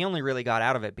 We only really got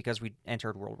out of it because we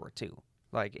entered World War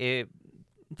II.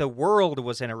 The world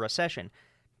was in a recession.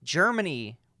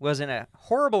 Germany was in a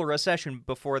horrible recession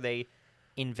before they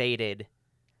invaded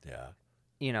Yeah.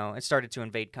 it started to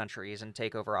invade countries and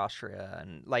take over Austria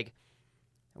and like.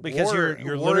 Because war,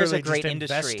 you're war is a literally great just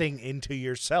industry. investing into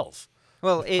yourself.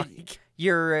 Well,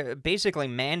 you're basically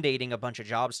mandating a bunch of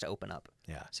jobs to open up.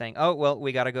 Yeah. Saying, oh, well,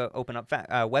 we got to go open up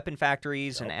weapon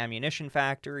factories and ammunition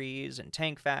factories and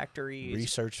tank factories.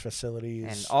 Research facilities.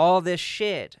 And all this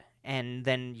shit. And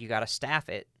then you got to staff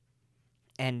it.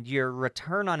 And your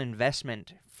return on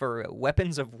investment for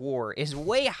weapons of war is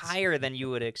way higher than you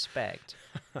would expect.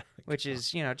 Which is,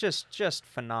 just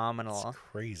phenomenal. It's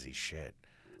crazy shit.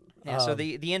 Yeah, so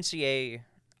the NCA,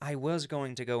 I was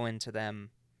going to go into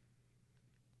them,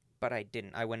 but I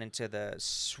didn't. I went into the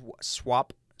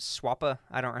SWAPA.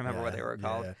 I don't remember what they were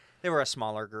called. Yeah. They were a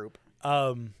smaller group.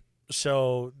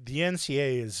 So the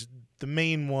NCA is the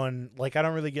main one. Like, I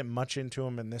don't really get much into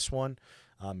them in this one.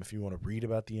 If you want to read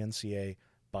about the NCA,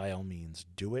 by all means,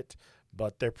 do it.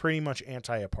 But they're pretty much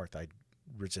anti-apartheid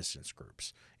resistance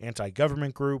groups,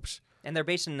 anti-government groups. And they're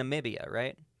based in Namibia,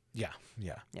 right? Yeah.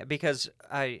 Yeah, because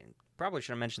I probably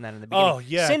should have mentioned that in the beginning. Oh,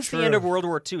 yeah, Since true. the end of World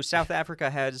War II, South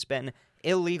Africa has been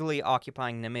illegally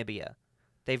occupying Namibia.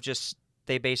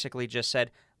 They basically just said,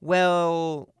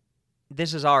 well,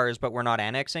 this is ours, but we're not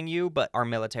annexing you, but our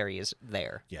military is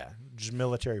there. Yeah, just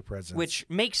military presence. Which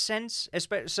makes sense.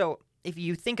 So if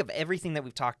you think of everything that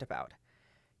we've talked about,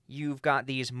 you've got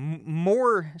these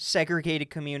more segregated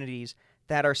communities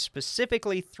that are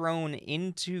specifically thrown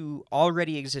into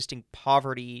already existing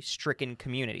poverty-stricken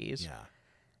communities. Yeah.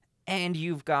 And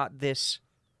you've got this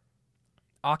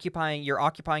you're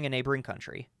occupying a neighboring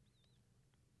country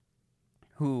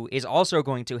who is also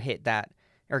going to hit that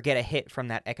or get a hit from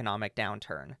that economic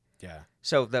downturn. Yeah.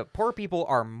 So the poor people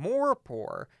are more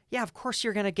poor. Yeah, of course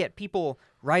you're going to get people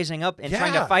rising up and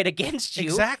trying to fight against you.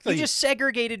 Exactly. You just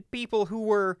segregated people who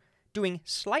were doing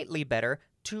slightly better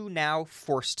to now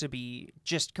forced to be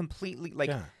just completely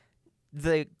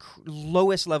the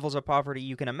lowest levels of poverty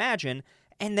you can imagine.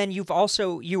 And then you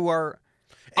are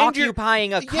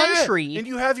occupying a country and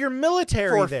you have your military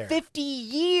for there 50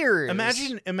 years.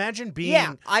 Imagine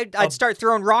being I'd start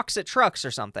throwing rocks at trucks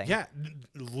or something. Yeah,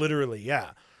 literally,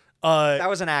 yeah. That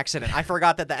was an accident. I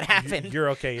forgot that happened.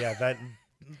 You're okay, yeah. That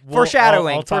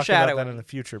foreshadowing. I'll talk about that in the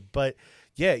future. But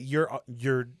yeah,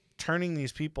 you're turning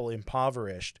these people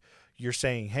impoverished. You're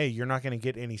saying, hey, you're not going to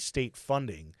get any state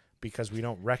funding because we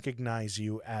don't recognize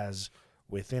you as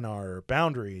within our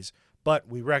boundaries, but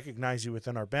we recognize you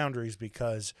within our boundaries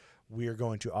because we are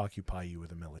going to occupy you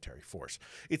with a military force.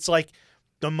 It's like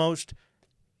the most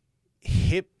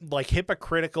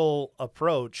hypocritical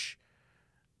approach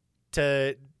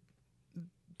to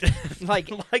what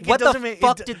the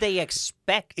fuck did they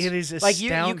expect? It is astounding.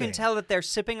 Like you can tell that they're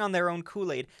sipping on their own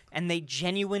Kool-Aid, and they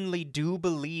genuinely do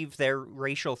believe their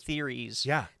racial theories.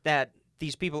 Yeah. That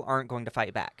these people aren't going to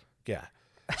fight back. Yeah.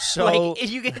 So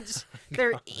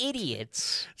they're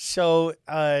idiots. So,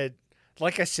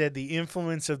 like I said, the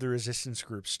influence of the resistance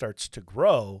group starts to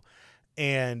grow,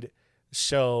 and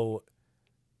so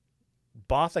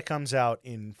Botha comes out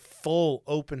in full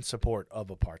open support of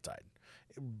apartheid.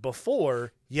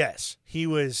 Before, yes, he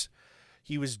was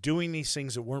doing these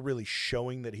things that weren't really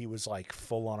showing that he was like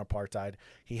full on apartheid.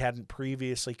 He hadn't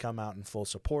previously come out in full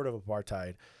support of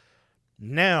apartheid.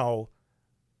 Now,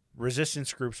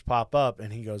 resistance groups pop up,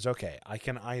 and he goes, okay, I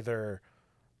can either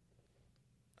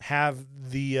have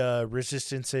the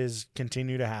resistances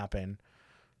continue to happen,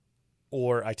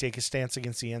 or I take a stance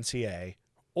against the NCA,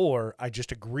 or I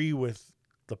just agree with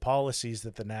the policies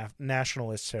that the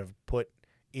nationalists have put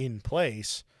in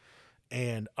place,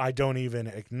 and I don't even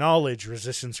acknowledge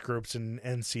resistance groups in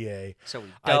NCA. So he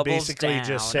I doubles basically down.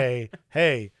 just say,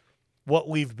 hey, what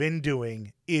we've been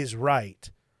doing is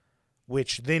right,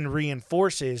 which then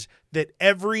reinforces that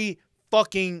every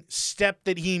fucking step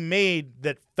that he made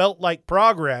that felt like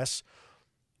progress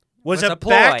was a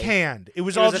ploy. backhand. It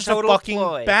was all a just a total fucking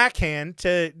ploy. backhand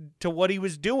to what he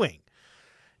was doing.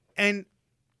 And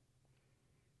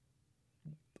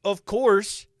of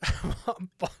course,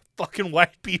 fucking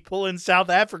white people in South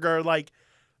Africa are like,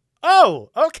 oh,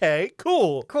 okay,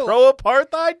 cool.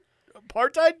 Pro-apartheid?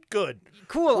 Apartheid? Good.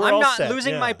 Cool. We're I'm all not set,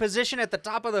 losing yeah. my position at the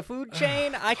top of the food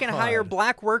chain. I can God. hire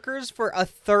black workers for a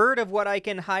third of what I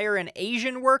can hire an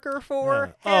Asian worker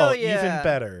for. Hell yeah. Even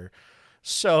better.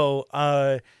 So,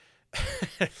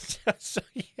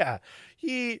 yeah,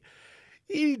 he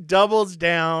doubles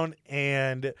down,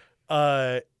 and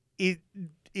it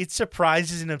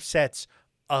surprises and upsets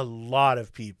a lot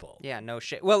of people. Yeah, no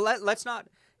shit. Well, let's not,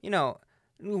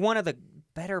 one of the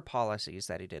better policies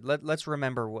that he did, let's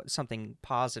remember something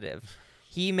positive.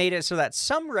 He made it so that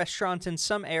some restaurants in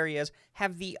some areas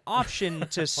have the option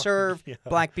to serve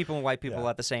black people and white people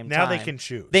at the same time. Now they can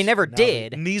choose. They never Now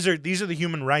did. And these are the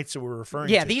human rights that we're referring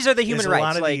to. Yeah, these are the human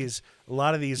rights. A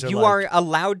lot of these are you like, are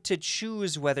allowed to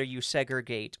choose whether you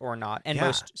segregate or not, and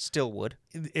most still would.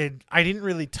 I didn't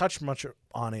really touch much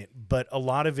on it, but a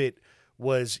lot of it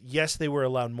was, yes, they were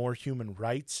allowed more human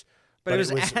rights, but it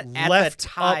was at left the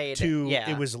tide. up to yeah.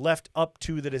 it was left up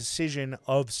to the decision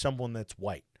of someone that's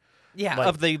white. Yeah, Like-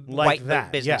 of the like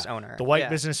white business yeah. owner. The white Yeah.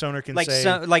 business owner can like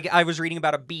say, like I was reading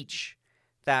about a beach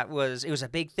it was a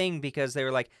big thing because they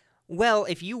were like, well,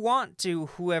 if you want to,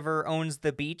 whoever owns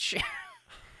the beach,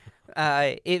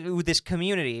 this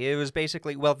community, it was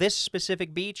basically, well, this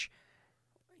specific beach,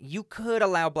 you could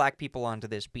allow black people onto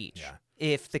this beach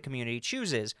if the community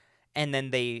chooses, and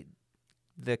then the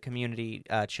community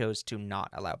chose to not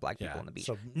allow black people on the beach.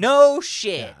 So- No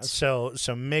shit. yeah, so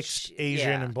mixed Asian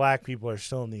yeah. and black people are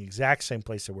still in the exact same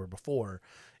place they were before.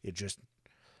 It just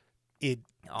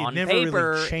On never paper,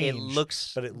 really it changed,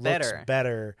 looks but it better. looks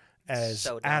better as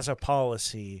So dumb. as a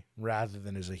policy rather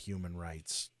than as a human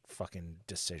rights fucking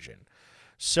decision.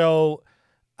 So,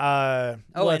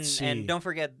 let's see. And don't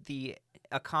forget the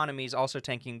economy is also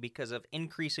tanking because of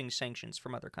increasing sanctions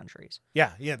from other countries.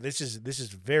 Yeah, this is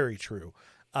very true.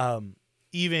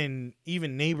 Even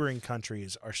neighboring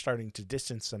countries are starting to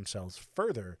distance themselves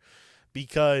further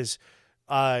because,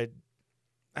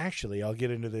 actually, I'll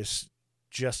get into this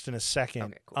just in a second.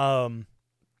 Okay, cool.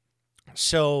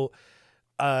 So,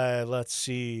 let's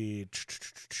see.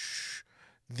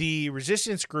 The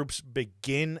resistance groups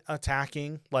begin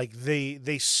attacking, like they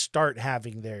start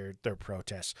having their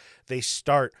protests. They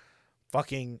start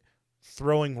fucking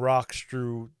throwing rocks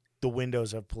through the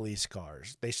windows of police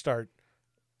cars. They start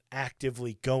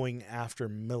actively going after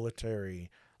military,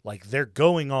 like they're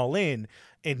going all in,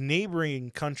 and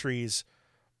neighboring countries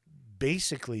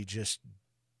basically just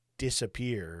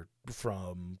disappear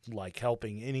from like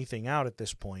helping anything out at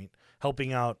this point,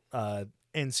 helping out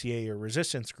NCA or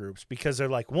resistance groups, because they're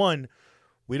like, one,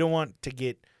 we don't want to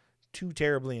get too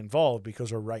terribly involved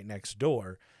because we're right next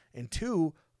door, and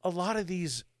two, a lot of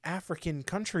these African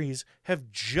countries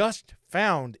have just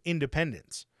found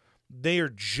independence. They are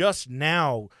just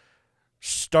now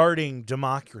starting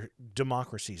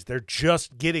democracies. They're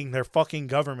just getting their fucking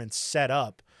governments set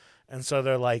up, and so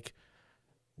they're like,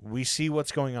 we see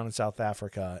what's going on in South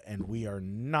Africa, and we are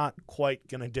not quite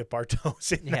going to dip our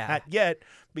toes in that yet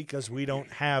because we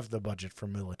don't have the budget for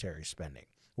military spending.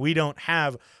 We don't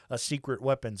have a secret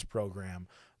weapons program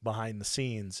behind the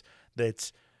scenes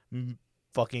that's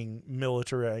fucking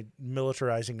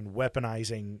militarizing and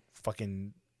weaponizing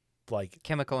fucking like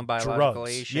Chemical and biological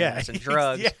drugs. agents and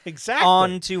drugs yeah, exactly.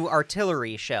 onto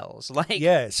artillery shells. Like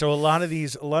Yeah, so a lot of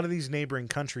these neighboring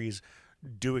countries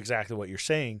do exactly what you're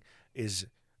saying, is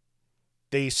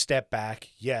they step back.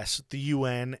 Yes, the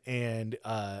UN and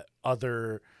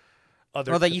other.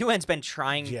 Well, the UN's been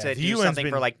trying to do something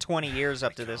for like 20 years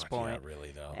up to this point. Yeah,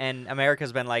 really though. And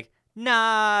America's been like,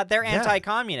 nah, they're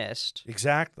anti-communist.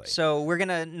 Exactly. So we're going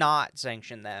to not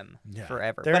sanction them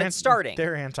forever. They're But it's starting.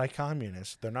 They're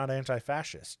anti-communist. They're not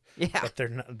anti-fascist. Yeah. But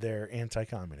they're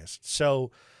anti-communist.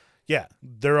 So, yeah,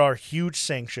 there are huge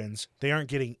sanctions. They aren't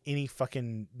getting any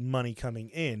fucking money coming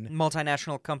in.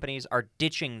 Multinational companies are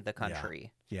ditching the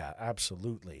country. Yeah,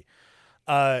 absolutely.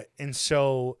 And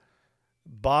so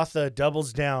Botha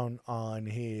doubles down on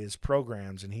his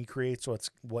programs, and he creates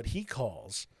what he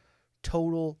calls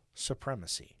total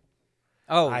supremacy.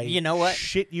 Oh, you know what?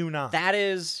 Shit you not. That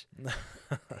is...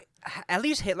 At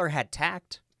least Hitler had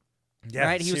tact. Yeah,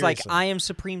 right? He was like, seriously. I am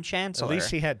Supreme Chancellor. At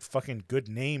least he had fucking good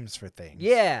names for things.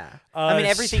 Yeah. I mean,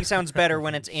 everything s- sounds better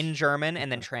when it's in German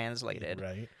and then translated.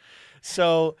 Right.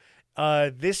 So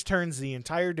this turns the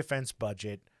entire defense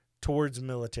budget towards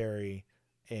military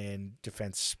and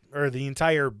defense, or the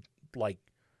entire like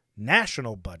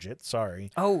national budget,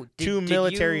 Oh, to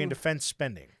military and defense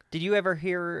spending. Did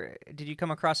you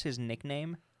come across his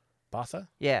nickname? Botha?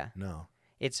 Yeah. No.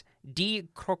 It's Die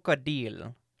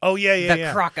Krokodil. Oh yeah, yeah, The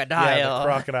yeah. crocodile. Yeah, the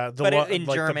crocodile. The But one, in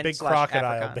like German the big /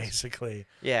 crocodile, Afrikaans. basically.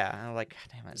 Yeah. I'm like,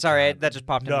 God damn it. Sorry, that just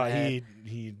popped in No, my head.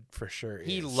 he for sure.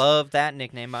 He is. loved that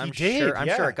nickname. I'm did, sure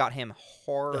yeah. it got him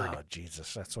hard. Oh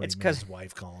Jesus, that's what It's he made 'cause- his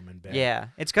wife call him in bed. Yeah.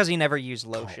 It's because he never used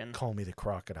lotion. Call me the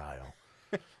crocodile.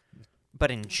 But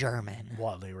in German.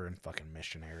 While they were in fucking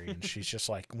missionary, and she's just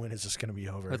like, "When is this gonna be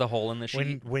over? With a hole in the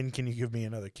sheet. When can you give me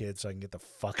another kid so I can get the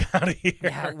fuck out of here?"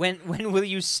 Yeah, when will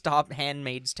you stop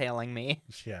Handmaid's Tailing me?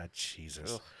 Yeah,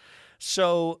 Jesus. Ugh.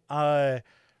 So,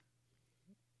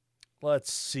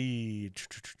 let's see.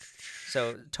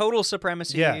 So total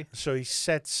supremacy. Yeah, so he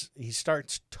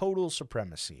starts total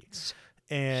supremacy,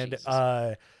 And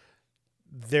Jesus.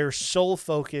 their sole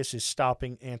focus is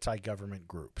stopping anti-government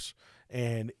groups.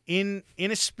 And in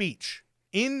this speech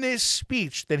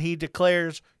that he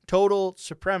declares total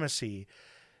supremacy,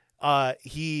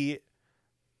 he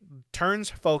turns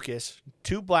focus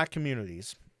to black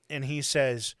communities, and he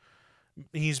says,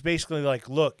 he's basically like,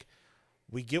 look,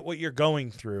 we get what you're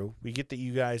going through. We get that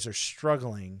you guys are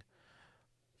struggling,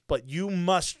 but you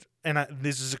must, and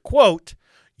this is a quote,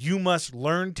 you must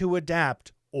learn to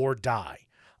adapt or die.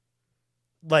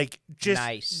 Like, just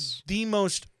Nice. the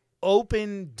most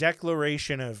open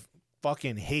declaration of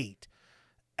fucking hate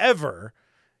ever.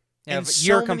 Yeah, And but so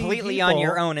you're many completely on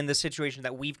your people- own in the situation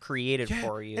that we've created Yeah,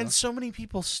 for you. and so many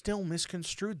people still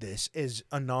misconstrued this as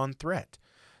a non-threat.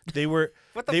 They were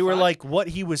What the they were fuck? like, what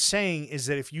he was saying is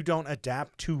that if you don't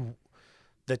adapt to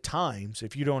the times,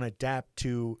 if you don't adapt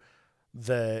to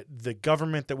the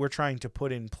government that we're trying to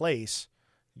put in place,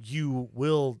 you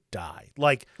will die.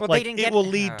 Like, Well, they like didn't it get- will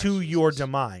lead Oh, to your Jesus.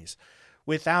 demise.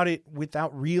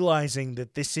 Without realizing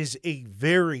that this is a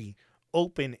very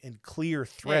open and clear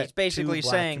threat it's basically to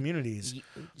black saying, communities.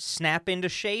 Snap into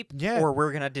shape, Yeah. or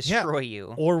we're gonna destroy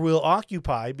you. Or will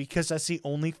occupy, because that's the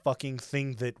only fucking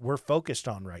thing that we're focused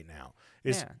on right now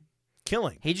is Yeah.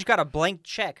 killing. He just got a blank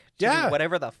check to Yeah. do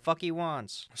whatever the fuck he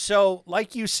wants. So,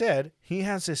 like you said, he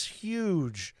has this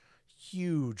huge,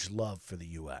 huge love for the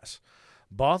U.S.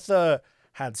 Botha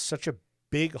had such a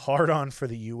big hard-on for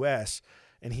the U.S.,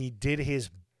 and he did his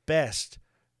best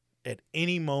at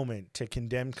any moment to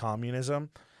condemn communism.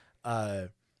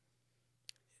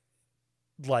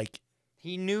 Like,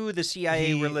 He knew the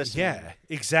CIA were listening. Yeah,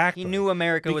 exactly. He knew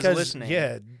America was listening.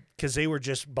 Yeah, because they were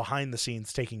just behind the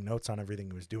scenes taking notes on everything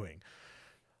he was doing.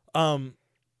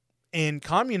 And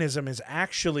communism is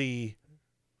actually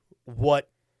what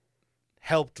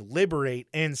helped liberate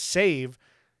and save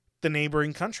the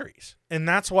neighboring countries. And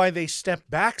that's why they stepped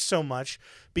back so much,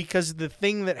 because the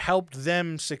thing that helped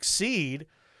them succeed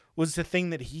was the thing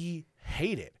that he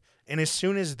hated. And as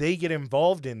soon as they get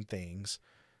involved in things,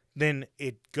 then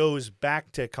it goes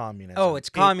back to communism. Oh, it's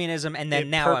communism, and then it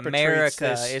now perpetrates America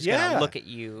this- is yeah. gonna look at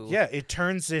you. Yeah, it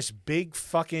turns this big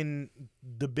fucking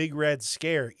the big red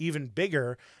scare even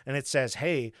bigger, and it says,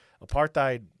 "Hey,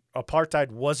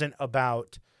 apartheid wasn't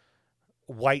about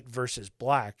white versus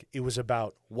black; it was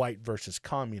about white versus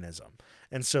communism."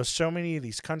 And so many of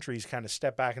these countries kind of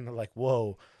step back and they're like,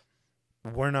 "Whoa,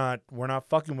 we're not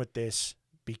fucking with this,"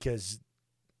 because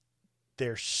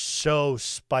they're so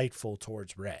spiteful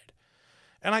towards red.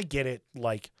 And I get it,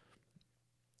 like,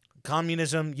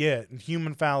 communism, yeah,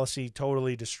 human fallacy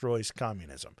totally destroys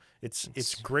communism.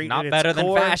 It's great Not at its better than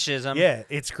core. fascism. Yeah,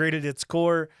 it's great at its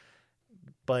core,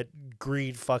 but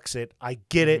greed fucks it. I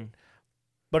get it.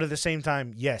 But at the same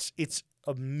time, yes, it's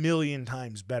a million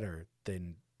times better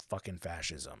than fucking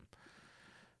fascism.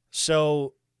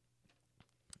 So,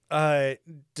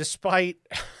 despite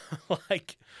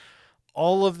like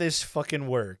all of this fucking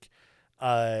work,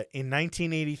 in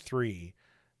 1983,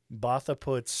 Botha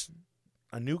puts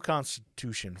a new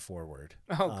constitution forward.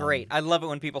 Oh, great! I love it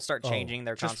when people start changing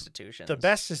their just constitutions. The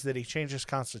best is that he changes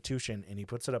constitution and he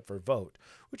puts it up for vote,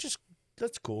 which is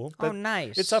that's cool. Oh, That-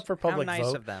 nice! It's up for public How nice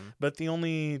vote. of them. But the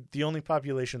only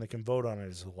population that can vote on it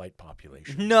is the white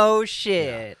population. No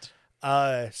shit.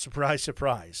 Surprise,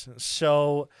 surprise.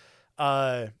 So,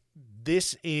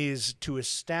 this is to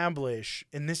establish,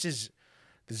 and this is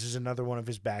another one of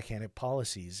his backhanded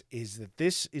policies, is that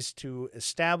this is to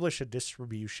establish a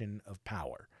distribution of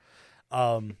power.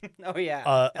 Oh yeah.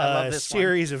 I love A this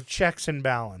series of checks and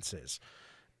balances.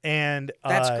 And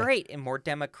one. That's great and more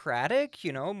democratic.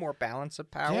 More balance of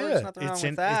power. Yeah, There's nothing wrong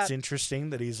with that. it's interesting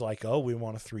that he's like, oh, we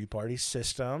want a 3-party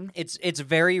system. It's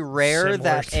very rare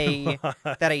Similar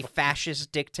that a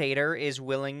fascist dictator is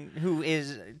willing, who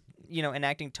is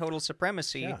enacting total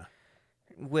supremacy, Yeah.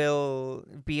 will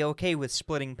be okay with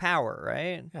splitting power,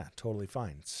 right? Yeah, totally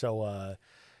fine. So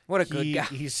What a good guy.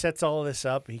 he sets all of this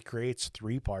up. He creates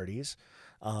 3 parties,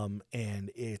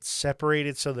 and it's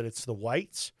separated so that it's the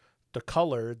whites, the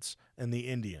coloreds, and the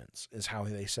Indians is how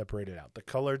they separate it out. The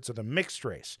coloreds are the mixed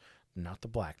race, not the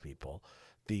black people.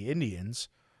 The Indians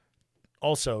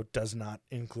also does not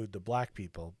include the black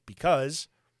people, because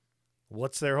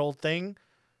what's their whole thing?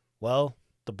 Well,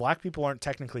 the black people aren't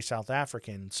technically South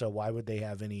African, so why would they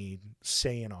have any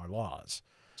say in our laws?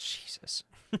 Jesus.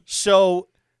 So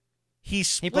he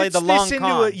played the splits long this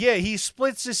con. he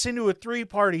splits this into a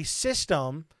 3-party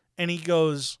system, and he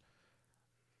goes,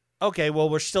 okay, well,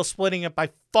 we're still splitting it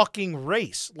by fucking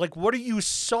race. Like, what are you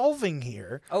solving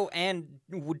here? Oh, and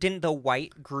didn't the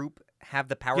white group have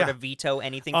the power Yeah. to veto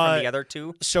anything from the other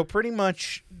two? So pretty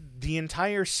much the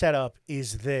entire setup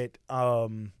is that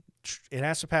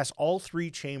all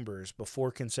three chambers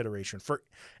before consideration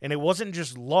and it wasn't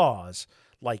just laws.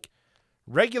 Like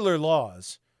regular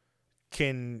laws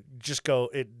can just go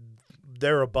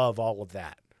they're above all of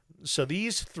that. So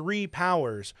these three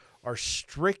powers are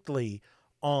strictly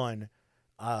on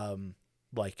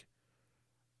like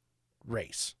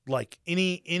race. Like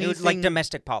anything, it was like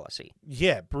domestic policy.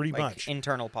 Yeah, pretty like much.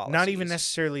 Internal policies. Not even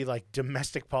necessarily like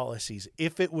domestic policies.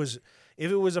 If it was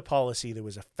a policy that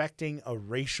was affecting a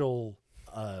racial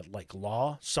like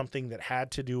law, something that had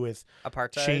to do with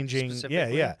apartheid changing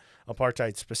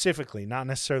apartheid specifically, not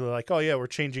necessarily like, oh yeah, we're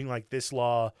changing like this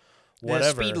law,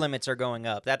 whatever. The speed limits are going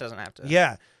up. That doesn't have to.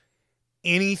 Yeah.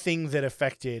 Anything that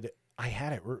affected, I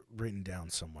had it written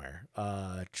down somewhere.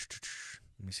 Let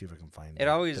me see if I can find it.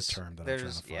 Always the term that I'm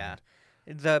trying to find. Yeah.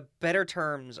 The better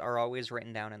terms are always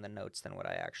written down in the notes than what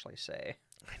I actually say.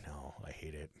 I know. I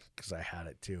hate it because I had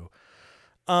it too.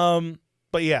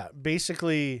 But yeah,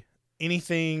 basically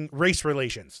anything race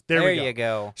relations. There you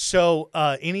go. So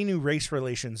any new race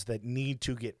relations that need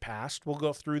to get passed will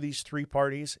go through these three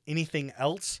parties. Anything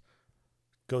else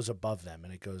goes above them,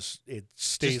 and it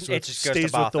stays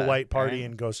with the white party, right?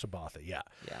 And goes to Botha. Yeah.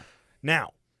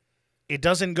 Now, it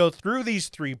doesn't go through these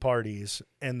three parties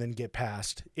and then get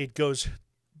passed.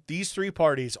 These three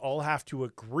parties all have to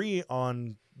agree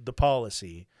on the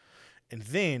policy, and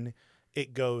then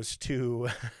it goes to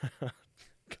God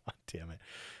damn it.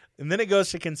 And then it goes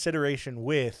to consideration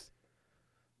with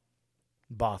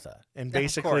Botha, and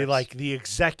basically like the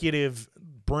executive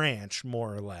branch,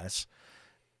 more or less.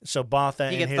 So Botha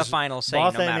and his the final say,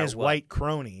 Botha no matter and his what. White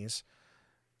cronies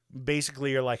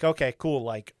basically are like, okay, cool.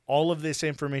 Like all of this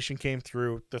information came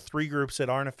through. The three groups that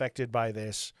aren't affected by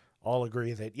this all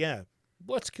agree that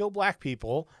let's kill black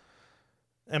people.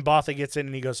 And Botha gets in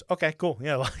and he goes, okay, cool,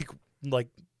 yeah, like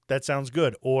that sounds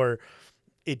good. Or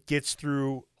it gets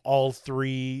through all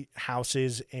three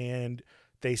houses and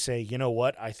they say, you know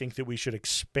what? I think that we should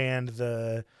expand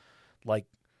the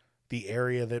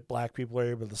area that black people are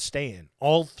able to stay in.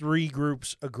 All three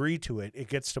groups agree to it. It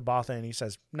gets to Botha and he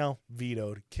says, no,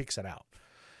 vetoed, kicks it out.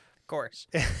 Of course.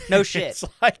 No shit. It's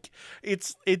like,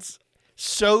 it's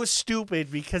so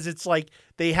stupid because it's like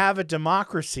they have a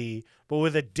democracy, but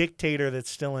with a dictator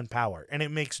that's still in power. And it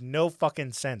makes no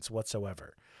fucking sense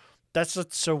whatsoever.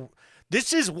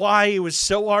 This is why it was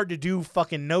so hard to do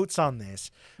fucking notes on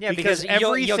this. Yeah, because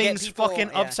everything's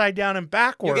fucking upside down and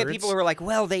backwards. You'll get people who are like,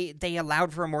 well, they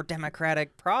allowed for a more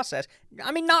democratic process.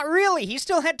 I mean, not really. He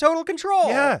still had total control.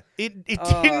 Yeah, it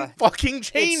didn't fucking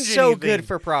change It's so anything. good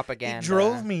for propaganda. It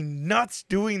drove me nuts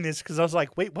doing this because I was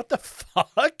like, wait, what the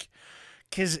fuck?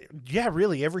 Because, yeah,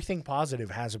 really, everything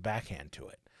positive has a backhand to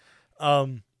it.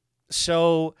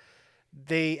 So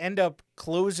they end up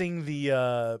closing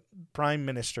the prime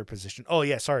minister position. Oh,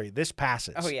 yeah, sorry. This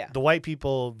passes. Oh, yeah. The white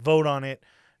people vote on it.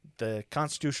 The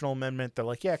constitutional amendment, they're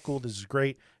like, yeah, cool, this is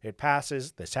great. It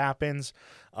passes. This happens.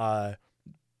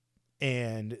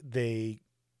 And they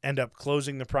end up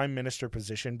closing the prime minister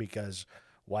position because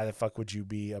why the fuck would you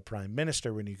be a prime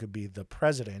minister when you could be the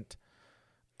president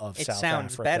of South Africa? It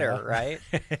sounds better, right?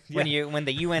 Yeah. When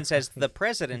the UN says the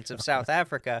president of South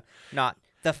Africa, not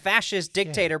the fascist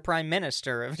dictator prime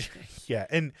minister of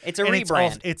and it's a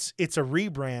rebrand. It's a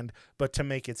rebrand, but to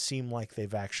make it seem like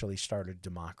they've actually started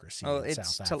democracy in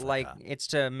South Africa. It's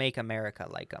to make America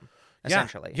like them,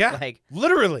 essentially. Yeah, like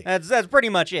literally. That's pretty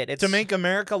much it. It's to make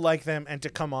America like them and to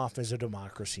come off as a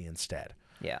democracy instead.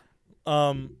 Yeah.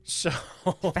 So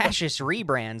fascist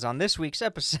rebrands on this week's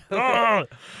episode.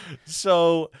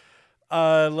 So,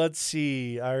 let's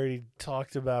see. I already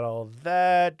talked about all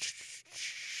that.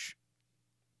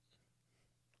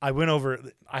 I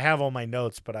have all my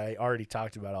notes, but I already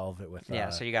talked about all of it with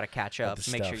so you got to catch up,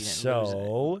 make sure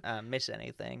you didn't miss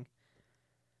anything.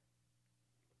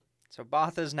 So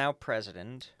Botha's now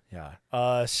president.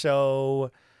 Yeah.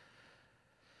 So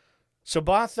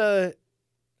Botha,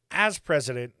 as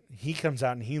president, he comes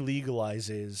out and he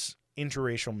legalizes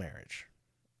interracial marriage,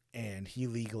 and he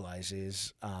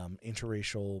legalizes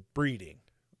interracial breeding.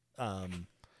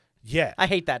 Yeah, I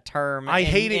hate that term. I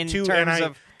hate it too,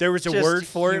 and there was a word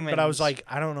for it, but I was like,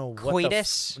 I don't know what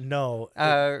coitus.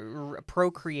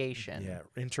 Procreation. Yeah,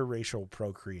 interracial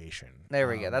procreation. There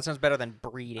we go. That sounds better than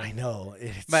breeding. I know,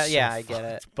 but yeah, I get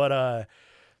it. But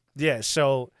yeah.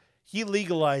 So he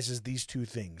legalizes these two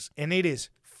things, and it is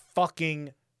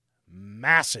fucking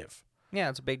massive.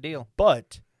 Yeah, it's a big deal.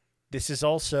 But this is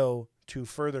also to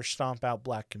further stomp out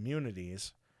black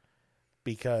communities,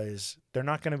 because they're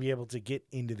not going to be able to get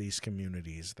into these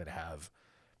communities that have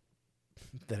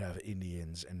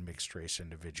Indians and mixed race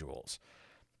individuals.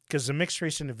 Because the mixed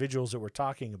race individuals that we're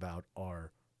talking about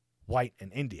are white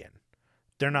and Indian.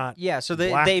 They're not. Yeah, so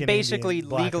black they and basically Indian,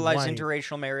 black and legalized white.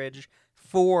 interracial marriage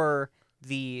for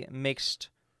the mixed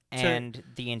and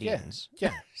the Indians.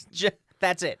 Yeah.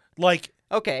 That's it. Like,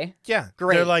 Okay. yeah.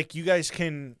 Great. They're like, you guys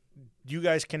can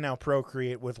now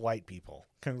procreate with white people.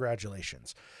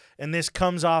 Congratulations. And this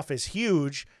comes off as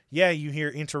huge. Yeah, you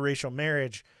hear interracial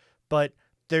marriage, but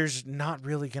there's not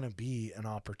really going to be an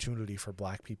opportunity for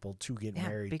black people to get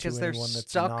married because to they're anyone that's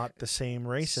stuck not the same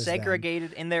race as them.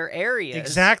 Segregated in their areas.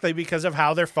 Exactly, because of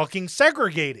how they're fucking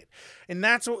segregated. And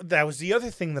that was the other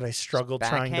thing that I struggled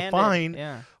trying to find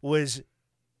was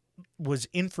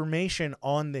information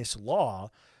on this law,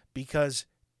 because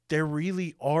there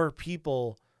really are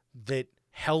people that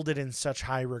held it in such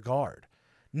high regard.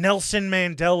 Nelson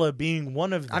Mandela being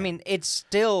one of them. I mean, it's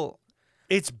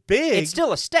big. It's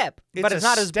still a step, but it's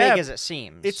not as big as it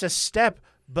seems. It's a step,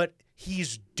 but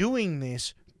he's doing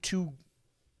this to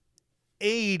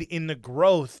aid in the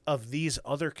growth of these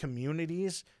other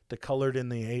communities, the colored and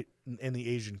the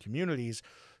Asian communities,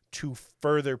 to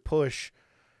further push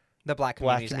the black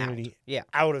community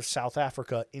out of South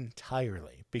Africa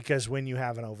entirely. Because when you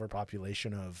have an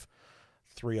overpopulation of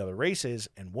 3 other races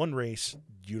and one race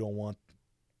you don't want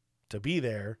to be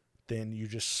there, then you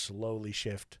just slowly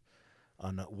shift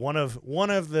on one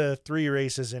of the 3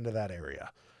 races into that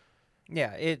area.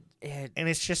 Yeah, and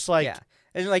it's just like, yeah.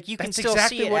 And like you can that's still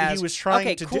exactly see it what as, he was trying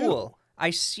okay, to cool. do. I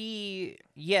see.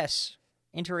 Yes,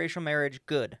 interracial marriage,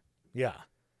 good. Yeah.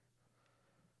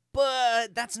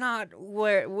 But that's not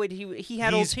what he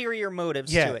had ulterior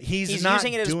motives to it. He's not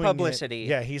using it as doing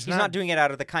publicity. He's not doing it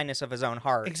out of the kindness of his own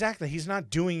heart. Exactly. He's not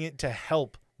doing it to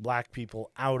help black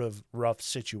people out of rough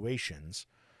situations.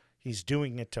 He's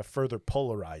doing it to further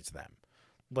polarize them.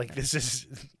 Like,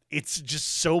 it's just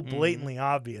so blatantly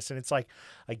obvious. And it's like,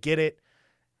 I get it.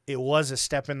 It was a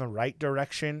step in the right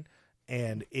direction.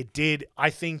 And it did.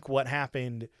 I think what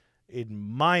happened, in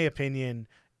my opinion,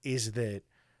 is that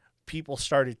people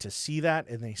started to see that,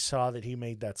 and they saw that he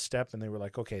made that step, and they were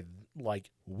like, okay, like,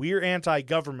 we're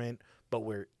anti-government, but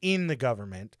we're in the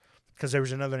government. Because there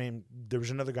was another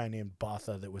guy named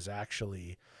Botha that was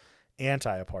actually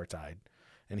anti-apartheid,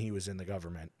 and he was in the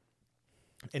government,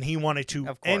 and he wanted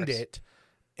to end it.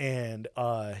 And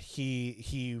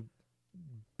he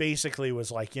basically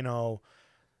was like,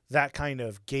 that kind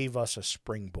of gave us a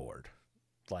springboard.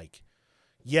 Like,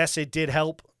 yes, it did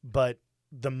help, but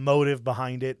the motive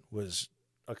behind it was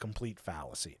a complete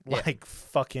fallacy. Yeah. Like,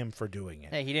 fuck him for doing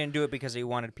it. Hey, he didn't do it because he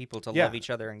wanted people to love each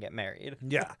other and get married.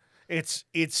 Yeah. It's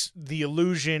the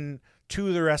illusion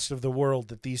to the rest of the world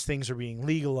that these things are being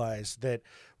legalized, that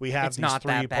we have these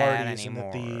 3 parties, and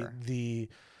that the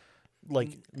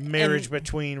marriage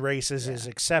between races is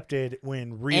accepted,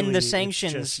 when really and the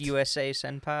sanctions it's just, USA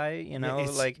Senpai,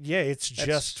 it's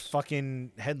just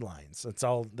fucking headlines. That's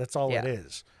all it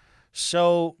is.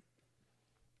 So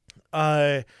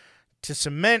to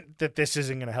cement that this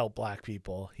isn't going to help black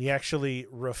people, he actually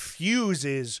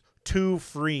refuses to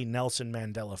free Nelson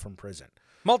Mandela from prison.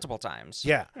 Multiple times.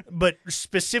 Yeah, but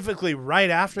specifically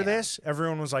right after this,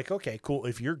 everyone was like, okay, cool.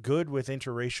 If you're good with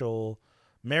interracial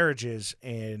marriages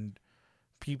and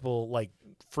people like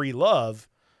free love,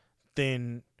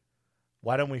 then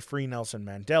why don't we free Nelson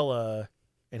Mandela?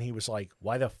 And he was like,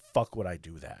 why the fuck would I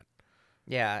do that?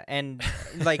 Yeah, and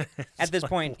like at this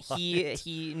point,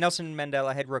 he Nelson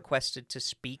Mandela had requested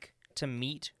to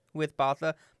meet with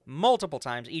Botha multiple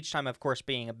times, each time, of course,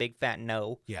 being a big fat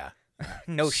no. Yeah.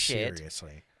 No shit.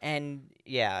 Seriously. And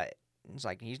yeah, it's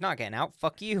like, he's not getting out.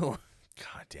 Fuck you.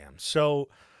 God damn. So,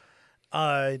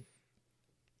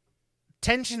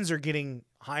 tensions are getting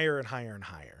higher and higher and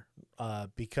higher,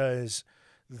 because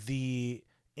the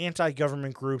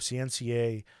anti-government groups, the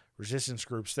NCA, resistance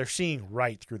groups, they're seeing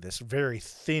right through this very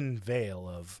thin veil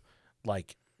of,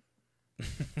 like,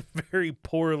 very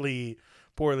poorly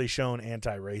shown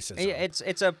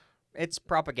anti-racism. It's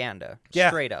propaganda. Yeah.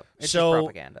 Straight up. It's so, just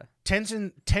propaganda.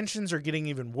 Tensions are getting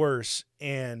even worse,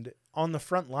 and on the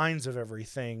front lines of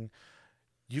everything,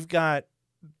 you've got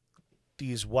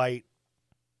these white,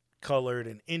 colored,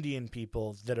 and Indian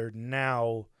people that are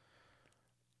now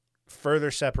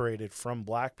further separated from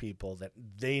black people, that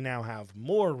they now have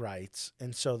more rights,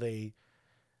 and so they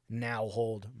now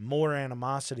hold more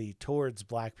animosity towards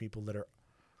black people that are,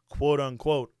 quote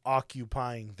unquote,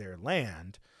 occupying their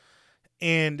land.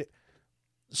 And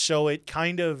so it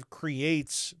kind of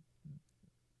creates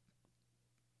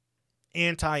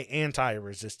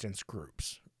anti-resistance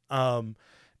groups. And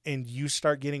you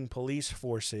start getting police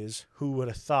forces, who would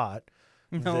have thought,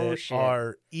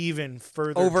 are even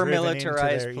further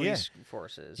over-militarized police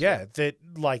forces. Yeah, that,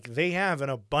 like, they have an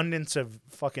abundance of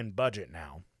fucking budget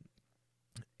now.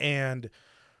 And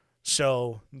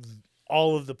so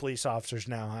all of the police officers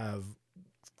now have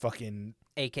fucking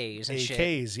AKs and shit.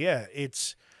 AKs. Yeah,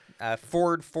 it's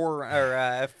Ford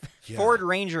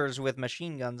Rangers with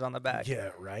machine guns on the back.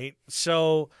 yeah, right.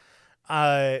 So,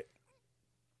 the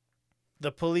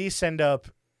police end up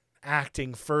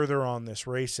acting further on this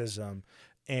racism,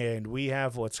 and we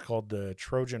have what's called the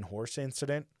Trojan Horse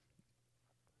incident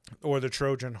or the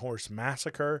Trojan Horse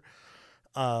massacre.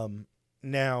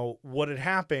 Now, what had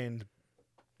happened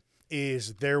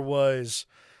is there was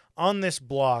on this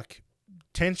block,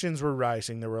 tensions were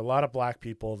rising. There were a lot of black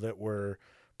people that were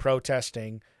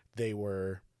protesting.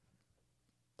 They're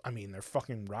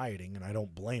fucking rioting, and I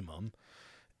don't blame them.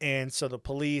 And so the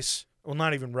police, well,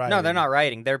 not even rioting. No, they're not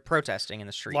rioting. They're protesting in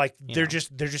the street. Like they're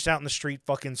just out in the street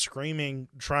fucking screaming,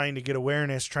 trying to get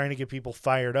awareness, trying to get people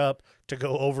fired up to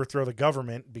go overthrow the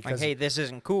government because hey, this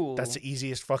isn't cool. that's the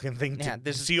easiest fucking thing to. Yeah,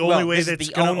 It's the only way that's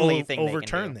going to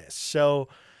overturn this. So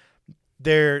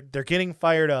they're getting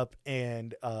fired up,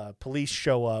 and police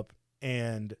show up,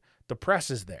 and the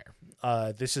press is there.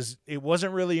 It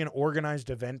wasn't really an organized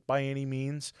event by any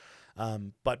means,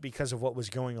 but because of what was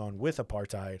going on with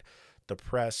apartheid, the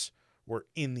press were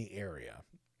in the area.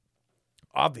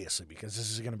 Obviously, because this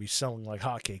is going to be selling like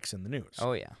hotcakes in the news.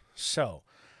 Oh, yeah. So,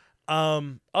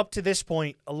 up to this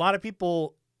point, a lot of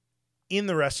people in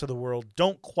the rest of the world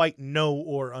don't quite know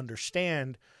or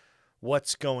understand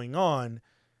what's going on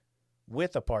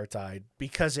with apartheid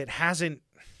because it hasn't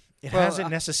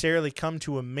necessarily come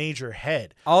to a major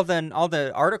head. All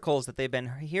the articles that they've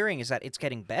been hearing is that it's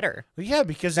getting better. Well, yeah,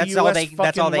 because that's the US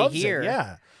that's all they loves hear. It.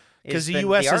 Yeah. Because the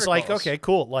U.S. is like, okay,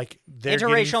 cool. Like they're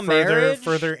interracial getting marriage,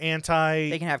 further anti.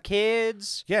 They can have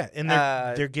kids. Yeah, and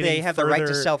they're getting. They have the right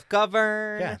to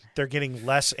self-govern. Yeah, they're getting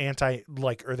less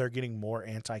or they're getting more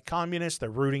anti-communist. They're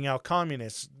rooting out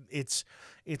communists. It's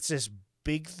this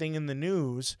big thing in the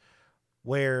news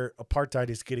where apartheid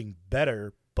is getting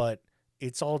better, but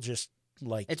it's all just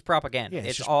like it's propaganda. Yeah,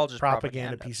 it's all just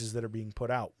propaganda pieces that are being put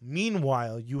out.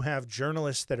 Meanwhile, you have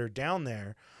journalists that are down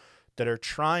there that are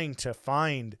trying to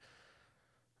find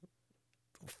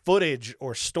footage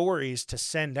or stories to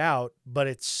send out, but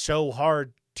it's so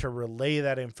hard to relay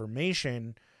that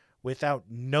information without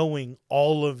knowing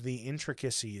all of the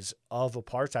intricacies of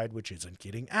apartheid, which isn't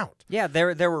getting out. Yeah,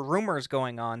 there were rumors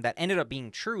going on that ended up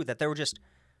being true, that there were just,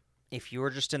 if you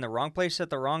were just in the wrong place at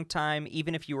the wrong time,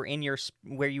 even if you were in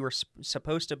where you were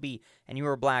supposed to be and you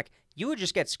were black, you would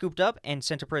just get scooped up and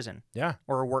sent to prison. Yeah.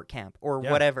 Or a work camp or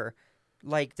whatever.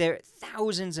 Like, there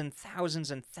thousands and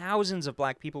thousands and thousands of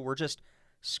black people were just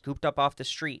scooped up off the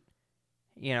street,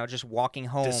 just walking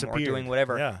home or doing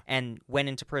whatever, and went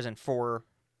into prison for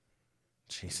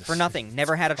nothing.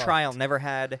 Never had a trial, never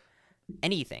had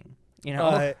anything,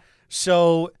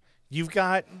 So you've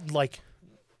got, like,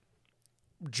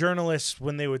 journalists,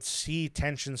 when they would see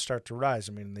tensions start to rise,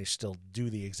 I mean, they still do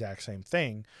the exact same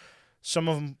thing. Some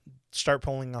of them start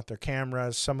pulling out their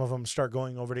cameras. Some of them start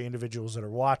going over to individuals that are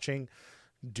watching,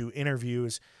 do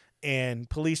interviews, and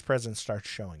police presence starts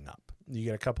showing up. You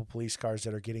get a couple police cars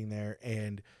that are getting there,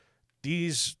 and the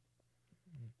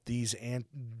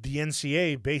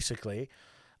NCA basically,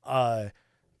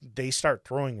 they start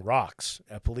throwing rocks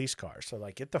at police cars. So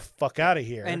like, get the fuck out of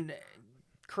here. And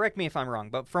correct me if I'm wrong,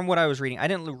 but from what I was reading, I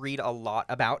didn't read a lot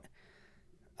about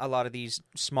a lot of these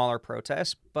smaller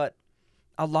protests, but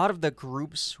a lot of the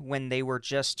groups, when they were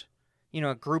just,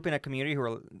 a group in a community who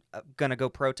were going to go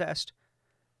protest,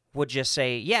 would just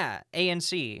say, yeah,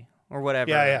 ANC or whatever.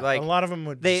 Yeah. Like, a lot of them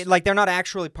would. They're not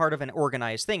actually part of an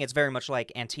organized thing. It's very much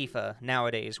like Antifa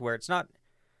nowadays, where it's not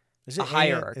a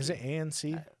hierarchy. Is it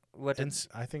ANC?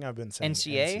 I think I've been saying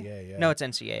NCA. NCA, yeah. No, it's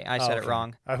NCA. I said it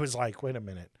wrong. I was like, wait a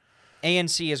minute.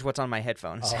 ANC is what's on my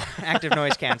headphones. Active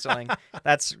noise canceling.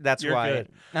 That's You're why. Good.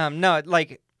 No,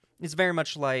 like, it's very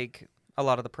much like a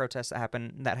lot of the protests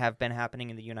that have been happening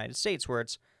in the United States, where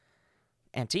it's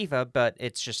Antifa, but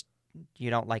it's just, you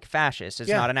don't like fascists. It's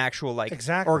not an actual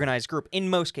organized group. In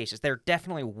most cases, there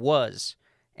definitely was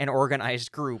an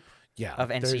organized group of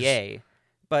NCA,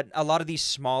 but a lot of these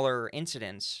smaller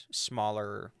incidents,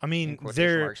 I mean,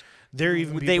 they're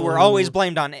even they were always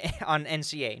blamed on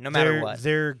NCA, no matter what.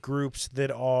 They're groups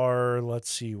that are, let's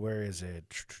see, where is it?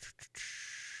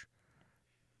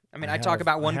 I mean, I talk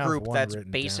about one group that's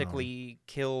basically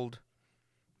killed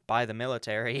by the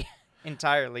military,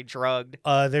 entirely drugged.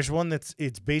 There's one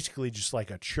it's basically just like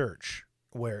a church,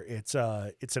 where it's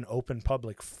an open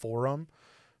public forum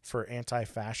for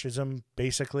anti-fascism,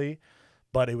 basically,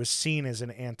 but it was seen as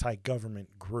an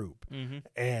anti-government group,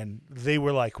 and they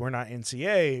were like, we're not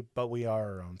NCA, but we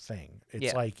are our own thing.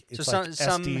 It's like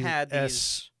some had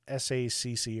these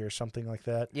SACC or something like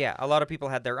that. Yeah, a lot of people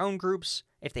had their own groups,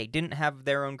 if they didn't have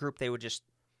their own group, they would just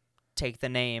take the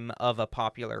name of a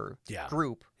popular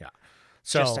group. Yeah.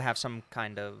 Just to have some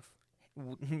kind of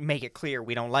make it clear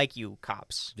we don't like you,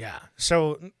 cops. Yeah.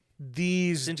 So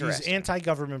these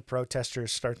anti-government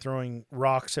protesters start throwing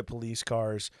rocks at police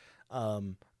cars,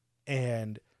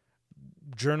 and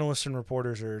journalists and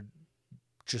reporters are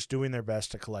just doing their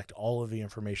best to collect all of the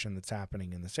information that's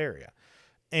happening in this area.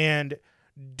 And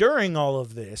during all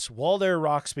of this, while there are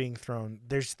rocks being thrown,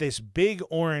 there's this big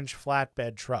orange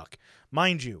flatbed truck.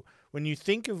 Mind you, when you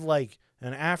think of like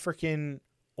an African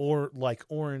or like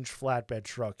orange flatbed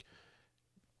truck,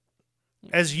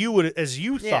 as you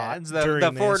thought during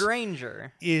the this, Ford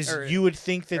Ranger you would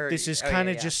think that this is kind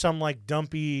of just some like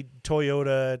dumpy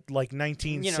Toyota, like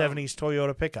 1970s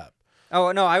Toyota pickup.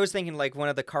 Oh no, I was thinking like one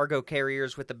of the cargo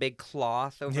carriers with the big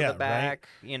cloth over the back.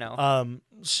 Right?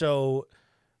 So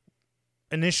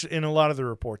initially, in a lot of the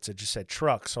reports, it just said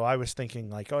truck. So I was thinking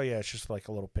like, oh yeah, it's just like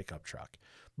a little pickup truck,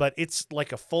 but it's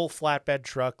like a full flatbed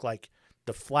truck, like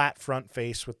the flat front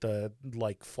face with the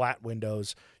like flat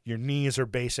windows. Your knees are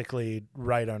basically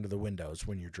right under the windows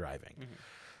when you're driving. Mm-hmm.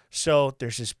 So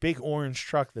there's this big orange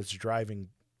truck that's driving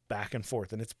back and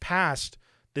forth, and it's passed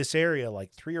this area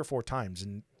like 3 or 4 times,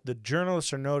 and the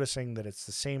journalists are noticing that it's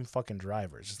the same fucking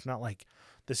drivers. It's not like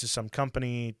this is some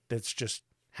company that's just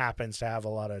happens to have a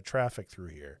lot of traffic through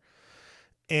here.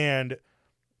 And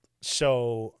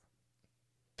so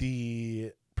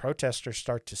the protesters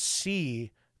start to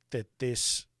see that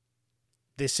this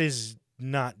is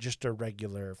not just a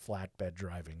regular flatbed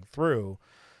driving through,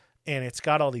 and it's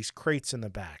got all these crates in the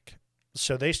back.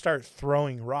 So they start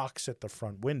throwing rocks at the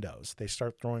front windows. They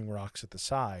start throwing rocks at the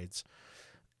sides,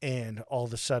 and all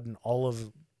of a sudden, all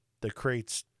of the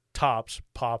crates' tops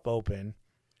pop open,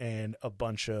 and a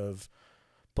bunch of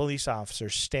police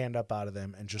officers stand up out of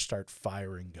them and just start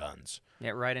firing guns.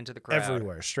 Yeah, right into the crowd.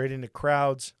 Everywhere, straight into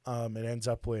crowds. It ends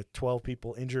up with 12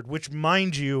 people injured, which,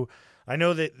 mind you, I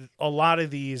know that a lot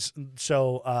of these,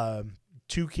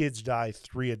 2 kids die,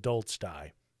 3 adults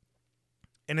die.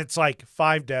 And it's like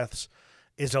 5 deaths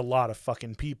is a lot of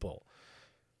fucking people.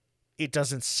 It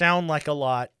doesn't sound like a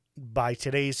lot by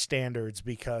today's standards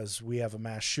because we have a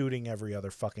mass shooting every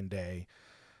other fucking day.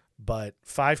 But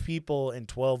 5 people and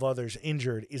 12 others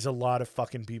injured is a lot of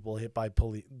fucking people hit by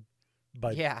police,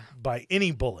 by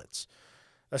any bullets,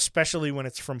 especially when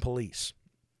it's from police.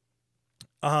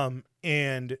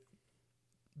 And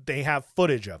they have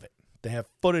footage of it. They have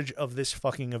footage of this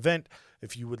fucking event.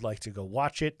 If you would like to go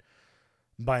watch it,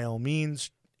 by all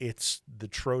means, it's the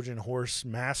Trojan Horse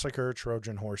Massacre,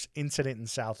 Trojan Horse Incident in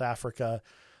South Africa.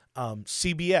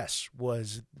 CBS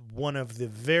was one of the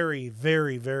very,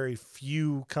 very, very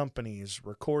few companies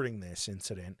recording this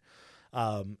incident.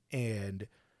 And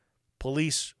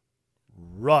police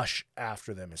rush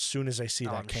after them as soon as they see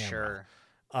that camera.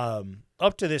 Sure.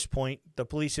 Up to this point, the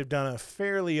police have done a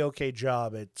fairly okay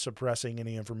job at suppressing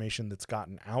any information that's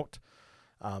gotten out.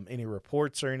 Any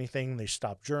reports or anything, they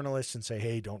stop journalists and say,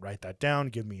 hey, don't write that down.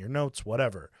 Give me your notes,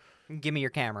 whatever. Give me your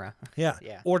camera. Yeah.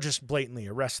 Or just blatantly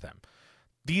arrest them.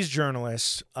 These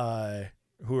journalists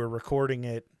who are recording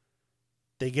it,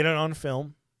 they get it on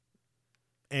film,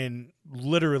 and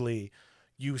literally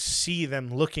you see them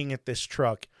looking at this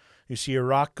truck. You see a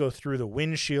rock go through the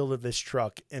windshield of this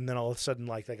truck, and then all of a sudden,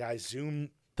 like the guy zooms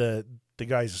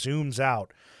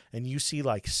out, and you see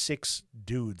like 6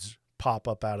 dudes pop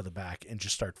up out of the back and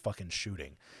just start fucking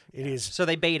shooting. It is so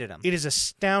they baited him. It is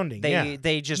astounding.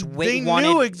 They just they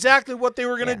knew exactly what they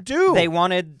were gonna do. They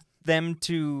wanted them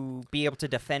to be able to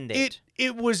defend it.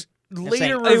 It was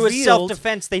later revealed. It was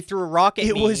self-defense. They threw a rock at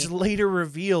me. It was later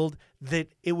revealed that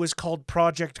it was called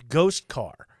Project Ghost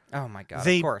Car. Oh my God!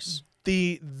 Of course.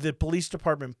 The police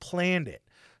department planned it.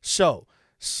 So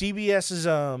CBS's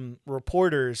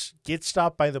reporters get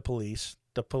stopped by the police.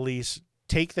 The police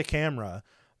take the camera,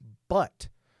 but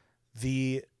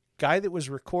the guy that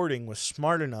was recording was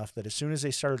smart enough that as soon as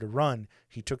they started to run,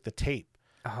 he took the tape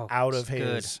out of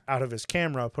his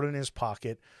camera, put it in his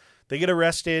pocket. They get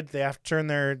arrested. They have to turn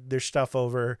their stuff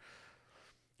over,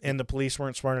 and the police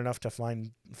weren't smart enough to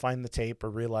find the tape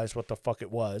or realize what the fuck it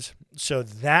was. So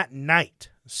that night,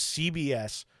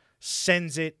 CBS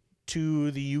sends it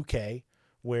to the UK,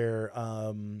 where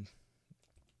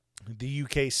the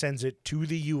UK sends it to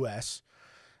the US,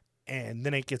 and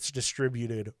then it gets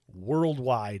distributed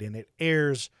worldwide, and it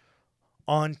airs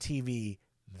on TV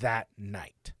that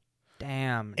night.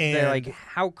 Damn. And they're like,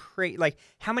 how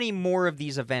many more of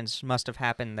these events must have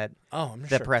happened that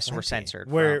the press were censored?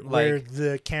 Where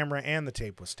the camera and the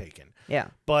tape was taken. Yeah.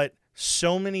 But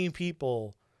so many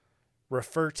people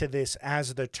refer to this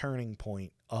as the turning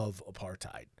point of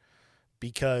apartheid,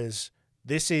 because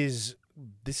this is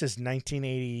this is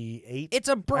 1988. It's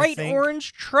a I bright think.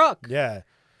 orange truck. Yeah.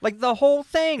 Like the whole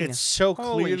thing. It's so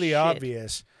Holy clearly shit.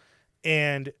 obvious.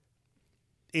 And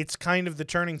it's kind of the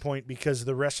turning point because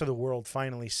the rest of the world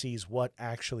finally sees what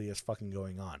actually is fucking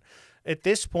going on. At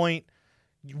this point,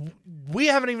 we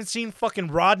haven't even seen fucking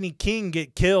Rodney King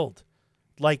get killed.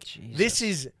 Like, this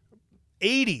is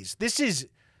 80s. This is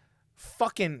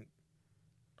fucking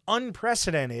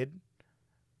unprecedented.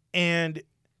 And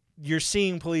you're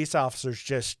seeing police officers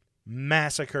just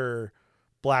massacre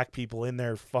black people in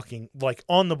their fucking, like,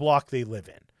 on the block they live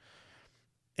in.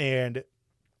 And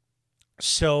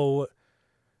so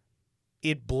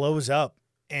it blows up,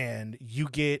 and you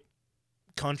get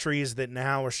countries that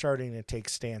now are starting to take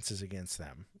stances against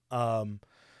them.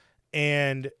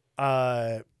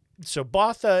 So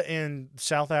Botha and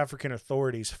South African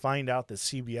authorities find out that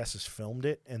CBS has filmed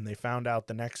it, and they found out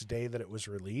the next day that it was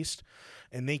released,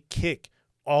 and they kick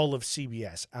all of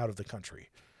CBS out of the country.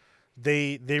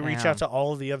 They reach out to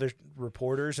all of the other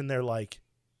reporters, and they're like,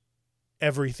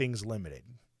 everything's limited.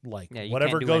 Like,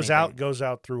 whatever goes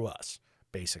out through us,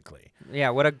 basically. Yeah,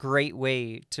 what a great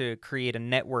way to create a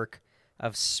network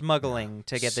of smuggling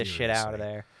to get this shit out of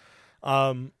there.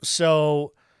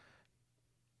 So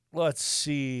let's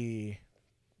see.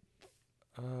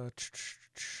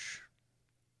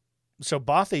 So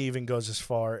Botha even goes as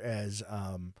far as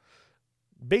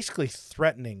basically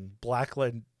threatening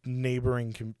black-led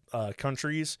neighboring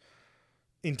countries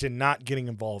into not getting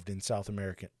involved in South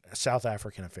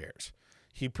African affairs.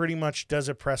 He pretty much does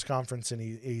a press conference, and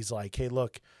he's like, hey,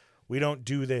 look, we don't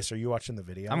do this. Are you watching the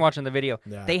video? I'm watching the video.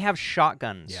 Yeah. They have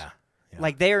shotguns. Yeah.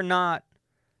 Like, they are not...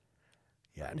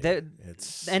 Yeah, dude.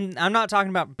 It's... And I'm not talking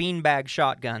about beanbag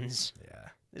shotguns. Yeah.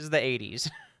 This is the 80s.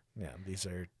 Yeah, these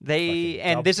are...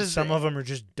 Some of them are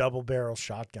just double-barrel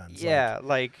shotguns. Yeah,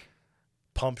 like...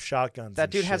 Pump shotguns.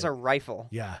 That dude has a rifle.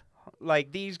 Yeah.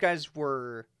 Like, these guys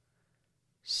were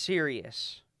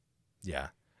serious. Yeah.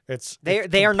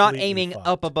 They are not aiming fucked.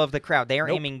 up above the crowd. They are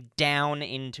Nope. aiming down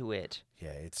into it.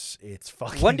 Yeah, it's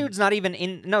fucking... One dude's not even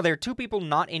in... No, there are two people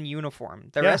not in uniform.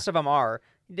 The rest of them are.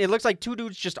 It looks like two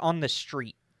dudes just on the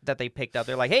street that they picked up.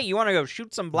 They're like, hey, you want to go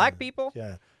shoot some black people?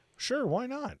 Yeah. Sure, why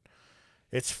not?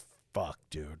 It's fucked,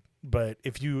 dude. But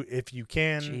if you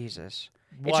can Jesus.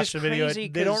 watch the video, they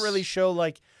don't really show,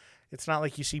 like... It's not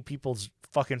like you see people's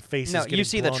fucking faces getting you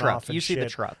see the blown truck. off and You see the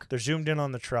shit. truck. They're zoomed in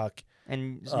on the truck.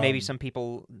 And maybe some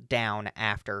people down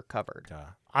after covered.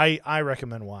 I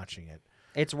recommend watching it.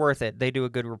 It's worth it. They do a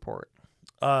good report.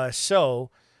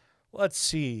 So, let's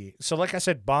see. So, like I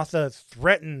said, Botha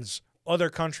threatens other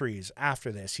countries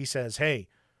after this. He says, hey,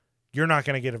 you're not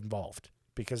going to get involved,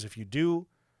 because if you do,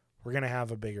 we're going to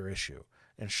have a bigger issue.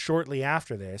 And shortly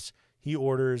after this, he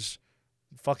orders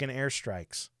fucking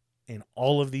airstrikes in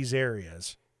all of these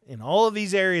areas. In all of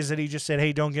these areas that he just said,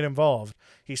 hey, don't get involved,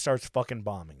 he starts fucking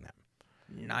bombing them.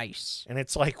 Nice. And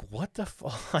it's like, what the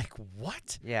fuck? Like,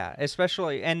 what? Yeah,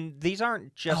 especially, and these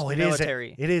aren't just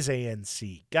military. It is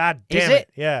ANC. God damn Is it. it?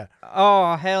 Yeah.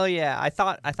 Oh, hell yeah. I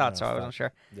thought so. fuck. I wasn't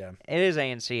sure. Yeah. It is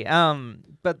ANC.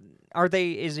 But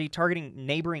is he targeting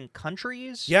neighboring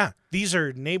countries? Yeah. These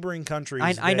are neighboring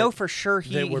countries. I know for sure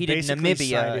he did basically Namibia.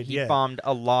 cited, He bombed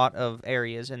a lot of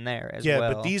areas in there as well.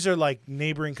 Yeah, but these are like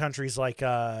neighboring countries like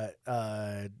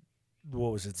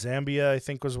what was it? Zambia, I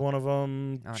think, was one of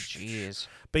them. Oh, jeez.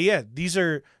 But yeah, these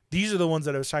are the ones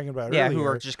that I was talking about earlier. Yeah, who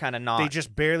are just kind of not. They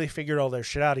just barely figured all their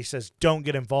shit out. He says, don't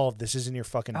get involved. This isn't your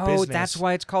fucking business. Oh, that's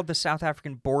why it's called the South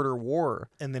African Border War.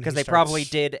 And then because they probably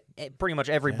did pretty much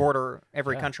every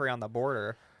country on the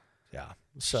border. Yeah.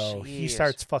 So he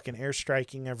starts fucking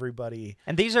airstriking everybody.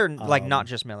 And these are like not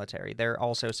just military; they're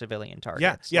also civilian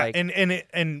targets. Yeah, like,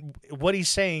 and what he's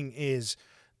saying is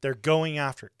they're going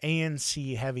after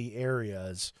ANC heavy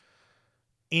areas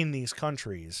in these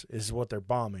countries is what they're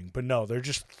bombing. But no, they're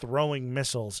just throwing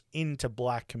missiles into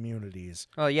black communities.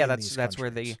 Oh yeah, that's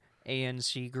where the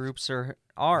ANC groups are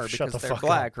because they're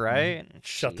black, right?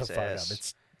 Shut the fuck up.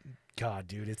 It's God,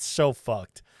 dude, it's so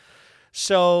fucked.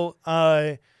 So,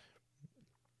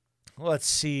 let's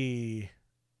see.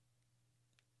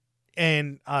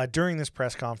 And during this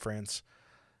press conference,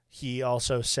 he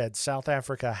also said South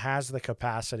Africa has the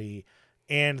capacity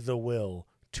and the will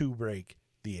to break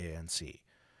the ANC.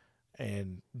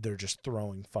 And they're just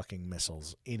throwing fucking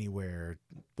missiles anywhere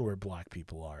where black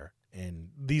people are.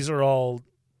 And these are all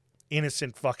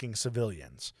innocent fucking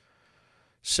civilians.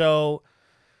 So,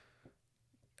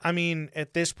 I mean,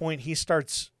 at this point, he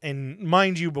starts, and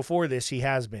mind you, before this, he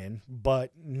has been,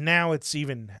 but now it's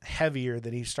even heavier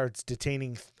that he starts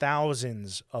detaining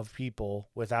thousands of people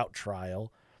without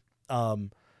trial.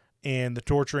 And the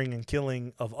torturing and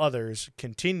killing of others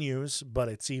continues, but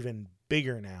it's even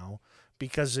bigger now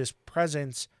because this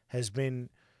presence has been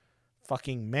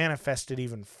fucking manifested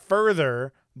even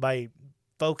further by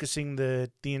focusing the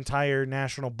entire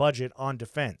national budget on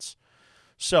defense.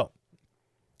 So,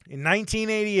 in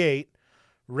 1988,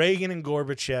 Reagan and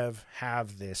Gorbachev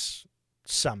have this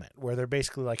summit where they're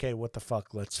basically like, hey, what the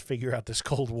fuck? Let's figure out this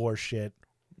Cold War shit.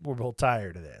 We're both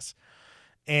tired of this.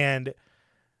 And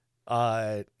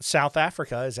South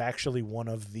Africa is actually one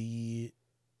of the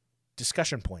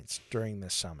discussion points during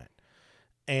this summit.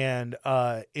 And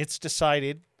it's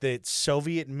decided that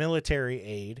Soviet military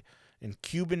aid and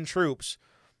Cuban troops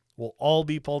will all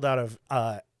be pulled out of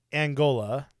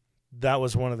Angola. That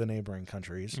was one of the neighboring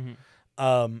countries.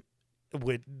 Mm-hmm.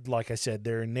 With, like I said,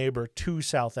 they're a neighbor to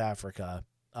South Africa.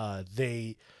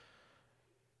 They,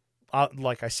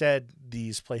 like I said,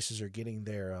 these places are getting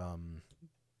their,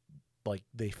 like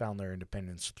they found their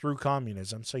independence through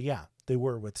communism. So yeah, they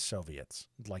were with Soviets.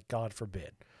 Like God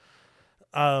forbid.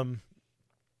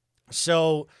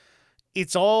 So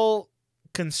it's all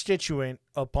constituent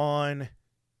upon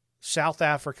South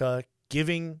Africa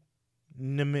giving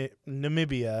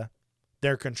Namibia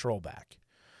their control back,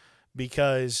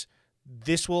 because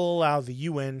this will allow the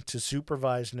UN to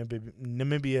supervise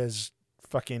Namibia's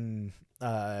fucking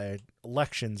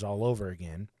elections all over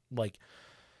again. Like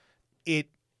it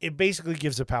basically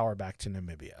gives the power back to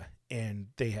Namibia, and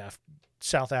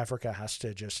South Africa has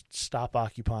to just stop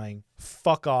occupying,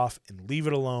 fuck off, and leave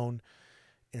it alone,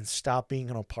 and stop being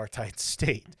an apartheid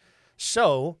state.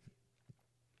 So,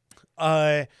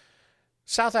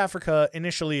 South Africa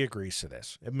initially agrees to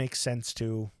this. It makes sense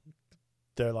to.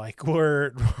 They're like,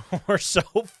 we're so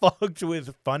fucked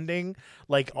with funding.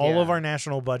 Like all of our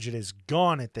national budget is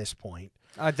gone at this point.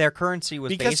 Their currency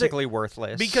was basically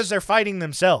worthless because they're fighting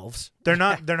themselves. They're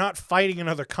not fighting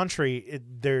another country.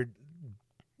 They're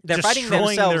fighting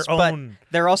themselves, but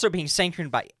they're also being sanctioned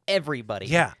by everybody.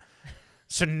 Yeah.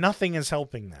 So nothing is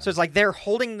helping them. So it's like they're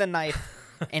holding the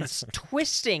knife and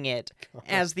twisting it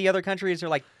as the other countries are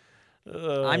like,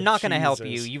 I'm not going to help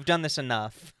you. You've done this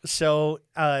enough. So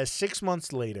 6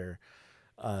 months later,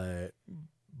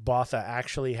 Botha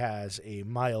actually has a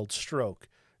mild stroke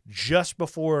just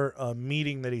before a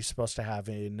meeting that he's supposed to have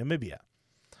in Namibia.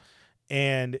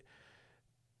 And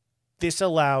this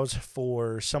allows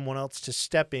for someone else to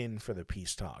step in for the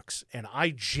peace talks. And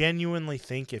I genuinely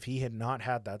think if he had not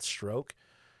had that stroke,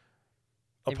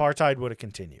 apartheid would have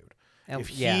continued. It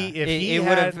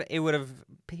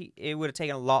would have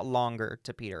taken a lot longer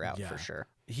to peter out for sure.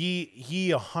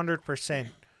 He 100%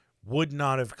 would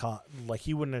not have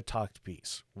he wouldn't have talked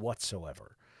peace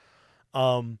whatsoever.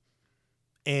 And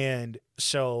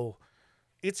so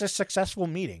it's a successful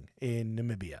meeting in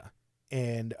Namibia,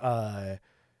 and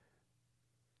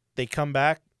they come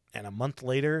back, and a month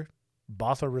later,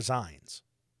 Botha resigns.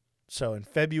 So in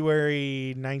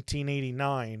February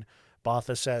 1989,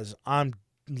 Botha says, I'm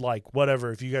like,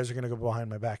 whatever, if you guys are going to go behind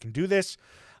my back and do this,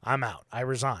 I'm out. I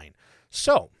resign.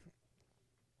 So,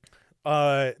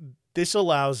 this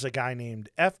allows a guy named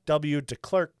F.W. de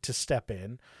Klerk to step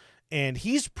in, and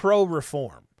he's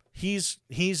pro-reform. He's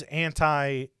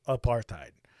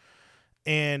anti-apartheid.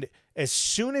 And as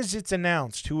soon as it's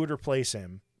announced who would replace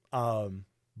him,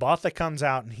 Botha comes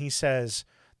out and he says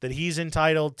that he's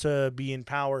entitled to be in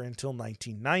power until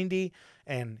 1990,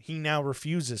 and he now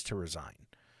refuses to resign.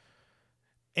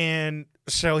 And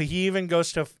so he even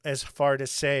goes as far to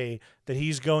say that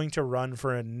he's going to run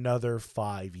for another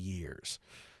 5 years.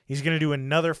 He's going to do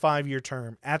another 5-year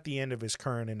term at the end of his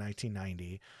current in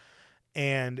 1990.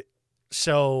 And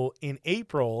so in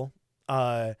April,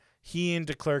 he and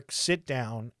de Klerk sit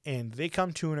down and they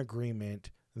come to an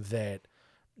agreement that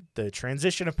the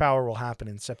transition of power will happen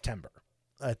in September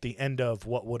at the end of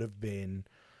what would have been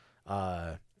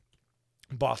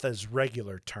Botha's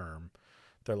regular term.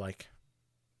 They're like,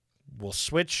 we'll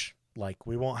switch, like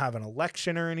we won't have an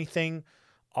election or anything.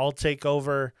 I'll take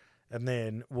over, and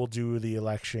then we'll do the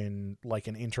election like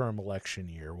an interim election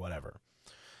year, whatever.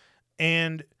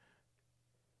 And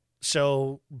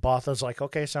so Botha's like,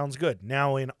 okay, sounds good.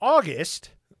 Now in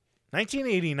August,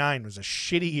 1989 was a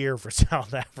shitty year for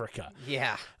South Africa.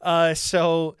 Yeah.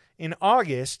 So in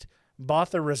August,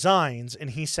 Botha resigns,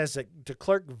 and he says that de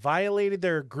Klerk violated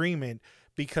their agreement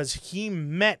because he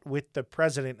met with the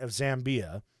president of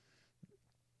Zambia.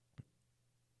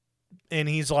 And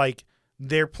he's like,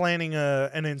 they're planning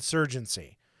an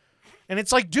insurgency. And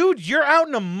it's like, dude, you're out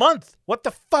in a month. What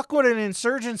the fuck would an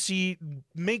insurgency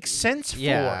make sense for?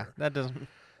 Yeah, that doesn't.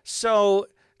 So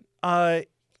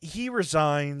he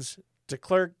resigns. De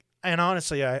Klerk, and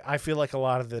honestly, I feel like a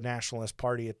lot of the Nationalist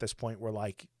Party at this point were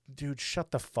like, dude,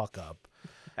 shut the fuck up.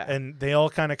 And they all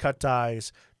kind of cut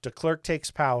ties. De Klerk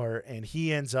takes power, and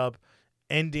he ends up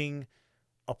ending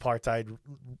apartheid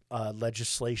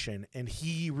legislation, and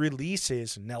he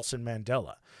releases Nelson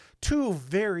Mandela. Two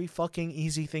very fucking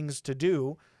easy things to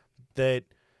do that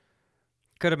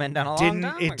Could have been done a long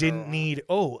time ago. didn't need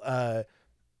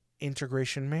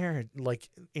integration marriage, like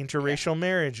interracial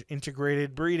marriage,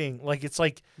 integrated breeding. Like it's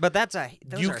like But those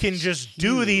you are can just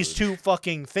do these huge. two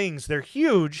fucking things. They're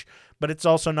huge, but it's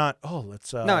also not. Oh,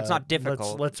 let's No, it's not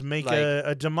difficult. Let's make Like-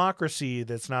 a democracy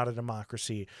that's not a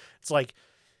democracy. It's like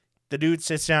the dude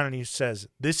sits down and he says,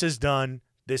 "This is done.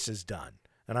 This is done."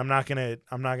 And I'm not gonna.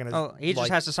 Oh, he just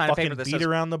like, has to sign a paper fucking that beat says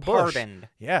around the bush. pardoned.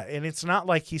 Yeah, and it's not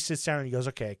like he sits down and he goes,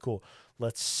 "Okay, cool.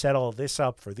 Let's settle this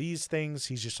up for these things."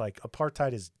 He's just like,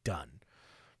 apartheid is done.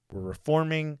 We're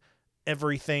reforming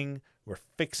everything. We're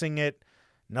fixing it.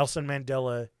 Nelson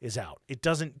Mandela is out. It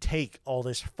doesn't take all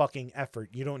this fucking effort.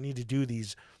 You don't need to do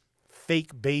these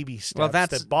fake baby steps Well,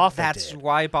 that's that Botha that's did.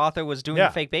 why Botha was doing Yeah.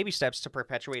 the fake baby steps to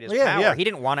perpetuate his Yeah, power. yeah. He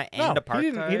didn't want to end No,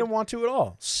 apartheid. he didn't want to at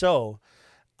all. So,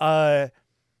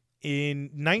 in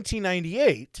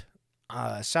 1998,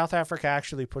 South Africa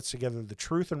actually puts together the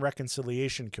Truth and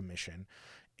Reconciliation Commission,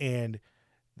 and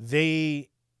they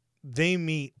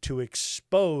meet to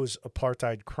expose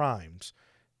apartheid crimes,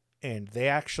 and they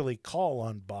actually call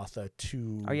on Botha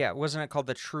to. Oh yeah, wasn't it called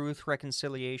the Truth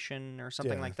Reconciliation or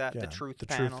something Yeah, like that? yeah, The Truth the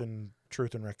Panel.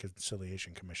 Truth and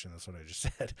Reconciliation Commission. That's what I just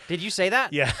said. Did you say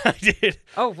that? Yeah, I did.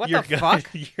 Oh, what You're the good. fuck?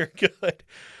 You're good.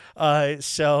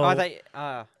 So Oh, I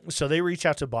thought, so they reach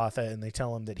out to Botha and they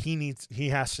tell him that he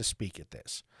has to speak at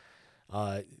this.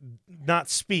 Not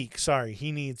speak. Sorry,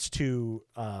 he needs to.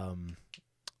 Nelson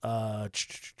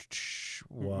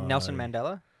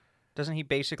Mandela? Doesn't he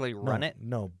basically run it?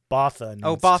 No, Botha. Needs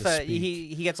Oh, to Botha, speak.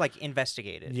 he gets like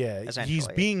investigated. Yeah, essentially. he's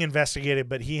being investigated,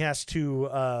 but he has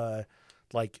to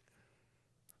like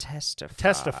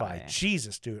testify.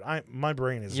 Jesus, dude, my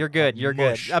brain is. You're good. You're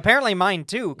mush. good. Apparently mine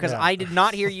too, because Yeah. I did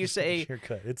not hear you say You're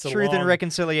good. It's a Truth long, and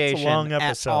Reconciliation. It's a long at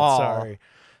episode. all. Sorry.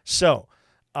 So,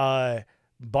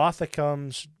 Botha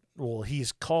comes. Well,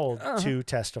 he's called to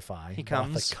testify. He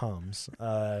comes. Botha comes.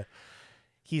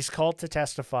 He's called to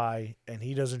testify, and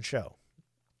he doesn't show.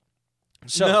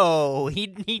 So, No,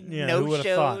 he yeah, no who would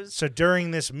have thought? shows. So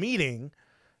during this meeting,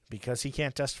 because he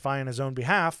can't testify on his own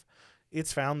behalf,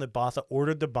 it's found that Botha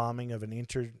ordered the bombing of an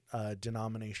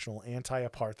interdenominational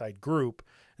anti-apartheid group,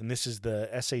 and this is the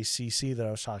SACC that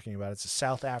I was talking about. It's the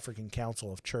South African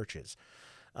Council of Churches.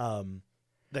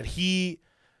 That he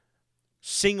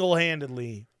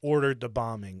single-handedly ordered the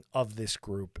bombing of this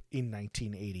group in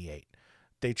 1988.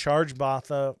 They charged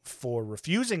Botha for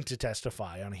refusing to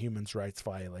testify on a human rights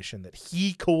violation that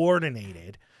he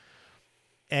coordinated,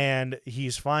 and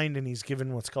he's fined and he's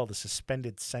given what's called a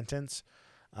suspended sentence.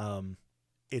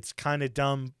 It's kind of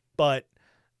dumb, but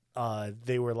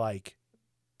they were like,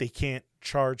 they can't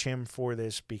charge him for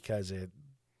this because it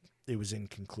was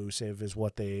inconclusive, is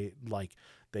what they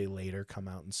later come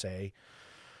out and say.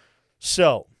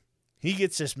 So he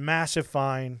gets this massive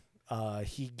fine.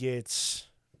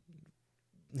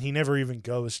 He never even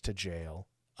goes to jail.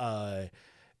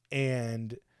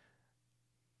 And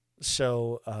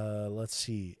so let's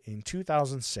see. In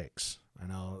 2006, I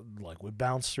know we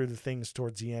bounce through the things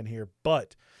towards the end here,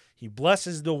 but he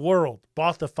blesses the world.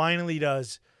 Botha finally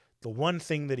does the one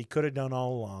thing that he could have done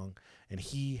all along, and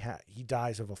he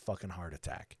dies of a fucking heart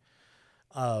attack.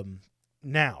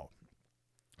 Now,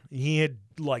 he had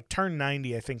turned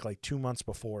 90, I think 2 months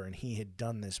before, and he had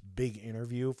done this big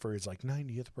interview for his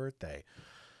 90th birthday.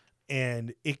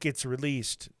 And it gets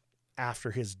released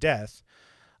after his death.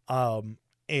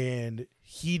 And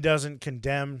he doesn't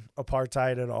condemn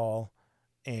apartheid at all.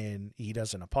 And he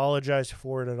doesn't apologize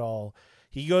for it at all.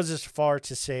 He goes as far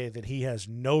to say that he has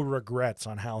no regrets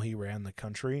on how he ran the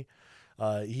country.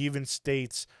 He even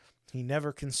states he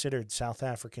never considered South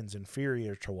Africans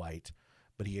inferior to white,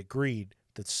 but he agreed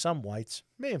that some whites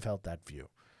may have held that view.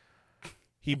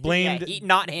 He blamed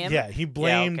not him. Yeah, he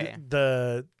blamed okay.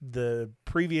 the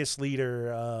previous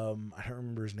leader. I don't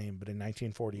remember his name, but in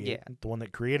 1948, the one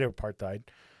that created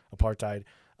apartheid.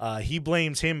 He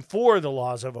blames him for the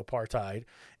laws of apartheid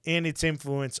and its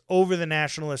influence over the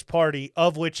Nationalist Party,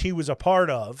 of which he was a part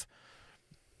of.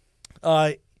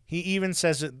 He even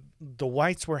says that the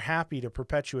whites were happy to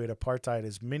perpetuate apartheid,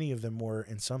 as many of them were,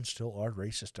 and some still are,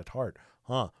 racist at heart.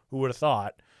 Huh? Who would have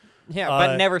thought? Yeah,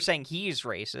 but never saying he's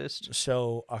racist.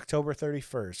 So October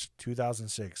 31st,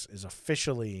 2006 is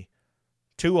officially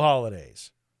 2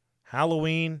 holidays.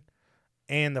 Halloween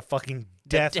and the fucking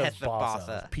death of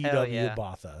Botha. Hell PW yeah.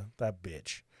 Botha. That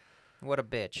bitch. What a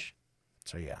bitch.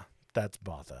 So yeah, that's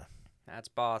Botha. That's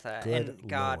Botha. Good And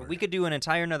God, Lord. we could do an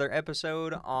entire another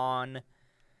episode on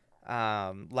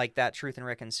like that truth and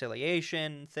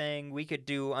reconciliation thing. We could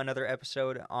do another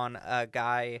episode on a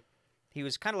guy. He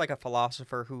was kind of like a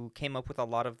philosopher who came up with a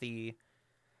lot of the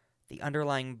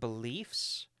underlying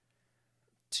beliefs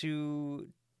to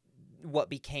what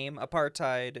became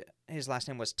apartheid. His last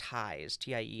name was Ties,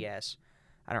 Ties.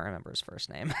 I don't remember his first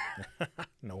name.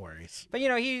 No worries. But,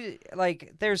 he,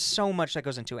 there's so much that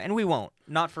goes into it. And we won't.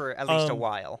 Not for at least a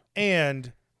while.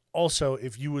 And also,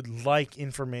 if you would like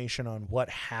information on what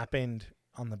happened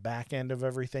on the back end of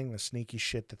everything, the sneaky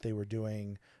shit that they were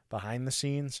doing behind the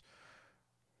scenes,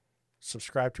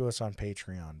 subscribe to us on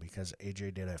Patreon because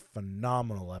AJ did a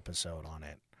phenomenal episode on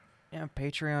it. Yeah,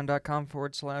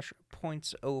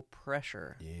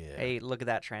 patreon.com/points-o-pressure. Yeah. Hey, look at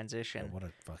that transition. Yeah, what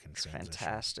a fucking transition.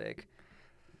 Fantastic.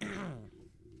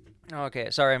 Okay,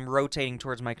 sorry, I'm rotating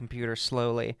towards my computer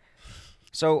slowly.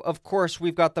 So, of course,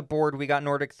 we've got the board. We got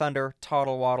Nordic Thunder,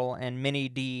 Toddle Waddle, and Mini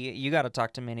D. You got to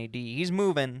talk to Mini D. He's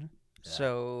moving,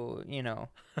 so,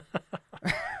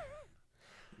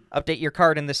 update your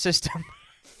card in the system.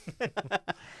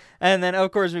 And then,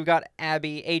 of course, we've got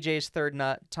Abby, AJ's Third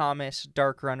Nut, Thomas,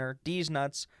 Dark Runner, D's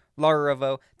Nuts, Laura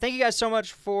Revo. Thank you guys so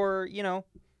much for,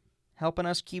 helping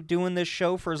us keep doing this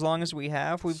show for as long as we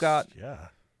have. We've got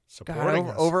supporting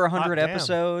us. over 100 Hot damn.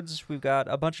 episodes. We've got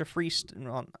a bunch of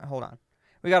hold on.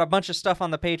 We got a bunch of stuff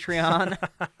on the Patreon.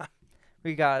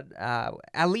 We got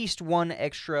at least one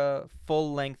extra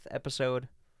full-length episode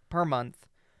per month.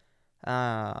 We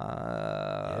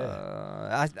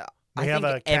have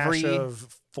a cache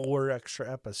of 4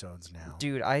 extra episodes now.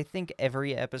 Dude, I think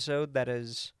every episode that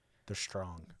is... They're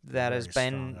strong. That has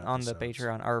been on the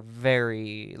Patreon are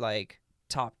very,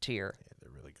 top tier. Yeah,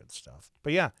 they're really good stuff.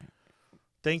 But yeah,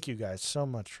 thank you guys so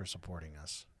much for supporting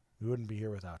us. We wouldn't be here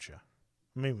without you.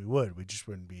 I mean, we would. We just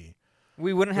wouldn't be...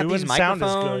 We wouldn't have we these wouldn't sound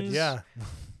microphones. as good. Yeah.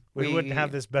 we wouldn't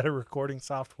have this better recording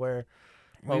software.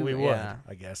 Well, we would, yeah.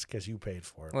 I guess, because you paid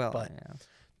for it. Well, but yeah.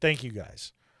 thank you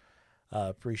guys.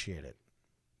 Appreciate it.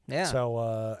 Yeah.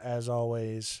 So, as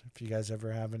always, if you guys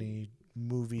ever have any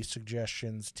movie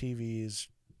suggestions, TVs.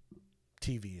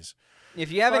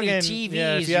 If you have any Fucking- TVs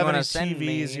yeah, if you have want any to send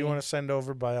me, TVs you want to send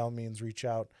over, by all means, reach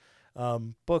out.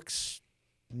 Books,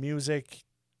 music,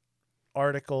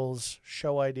 articles,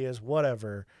 show ideas,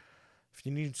 whatever. If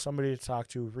you need somebody to talk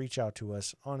to, reach out to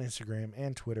us on Instagram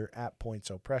and Twitter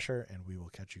 @PointsOPressure, and we will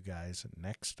catch you guys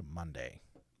next Monday.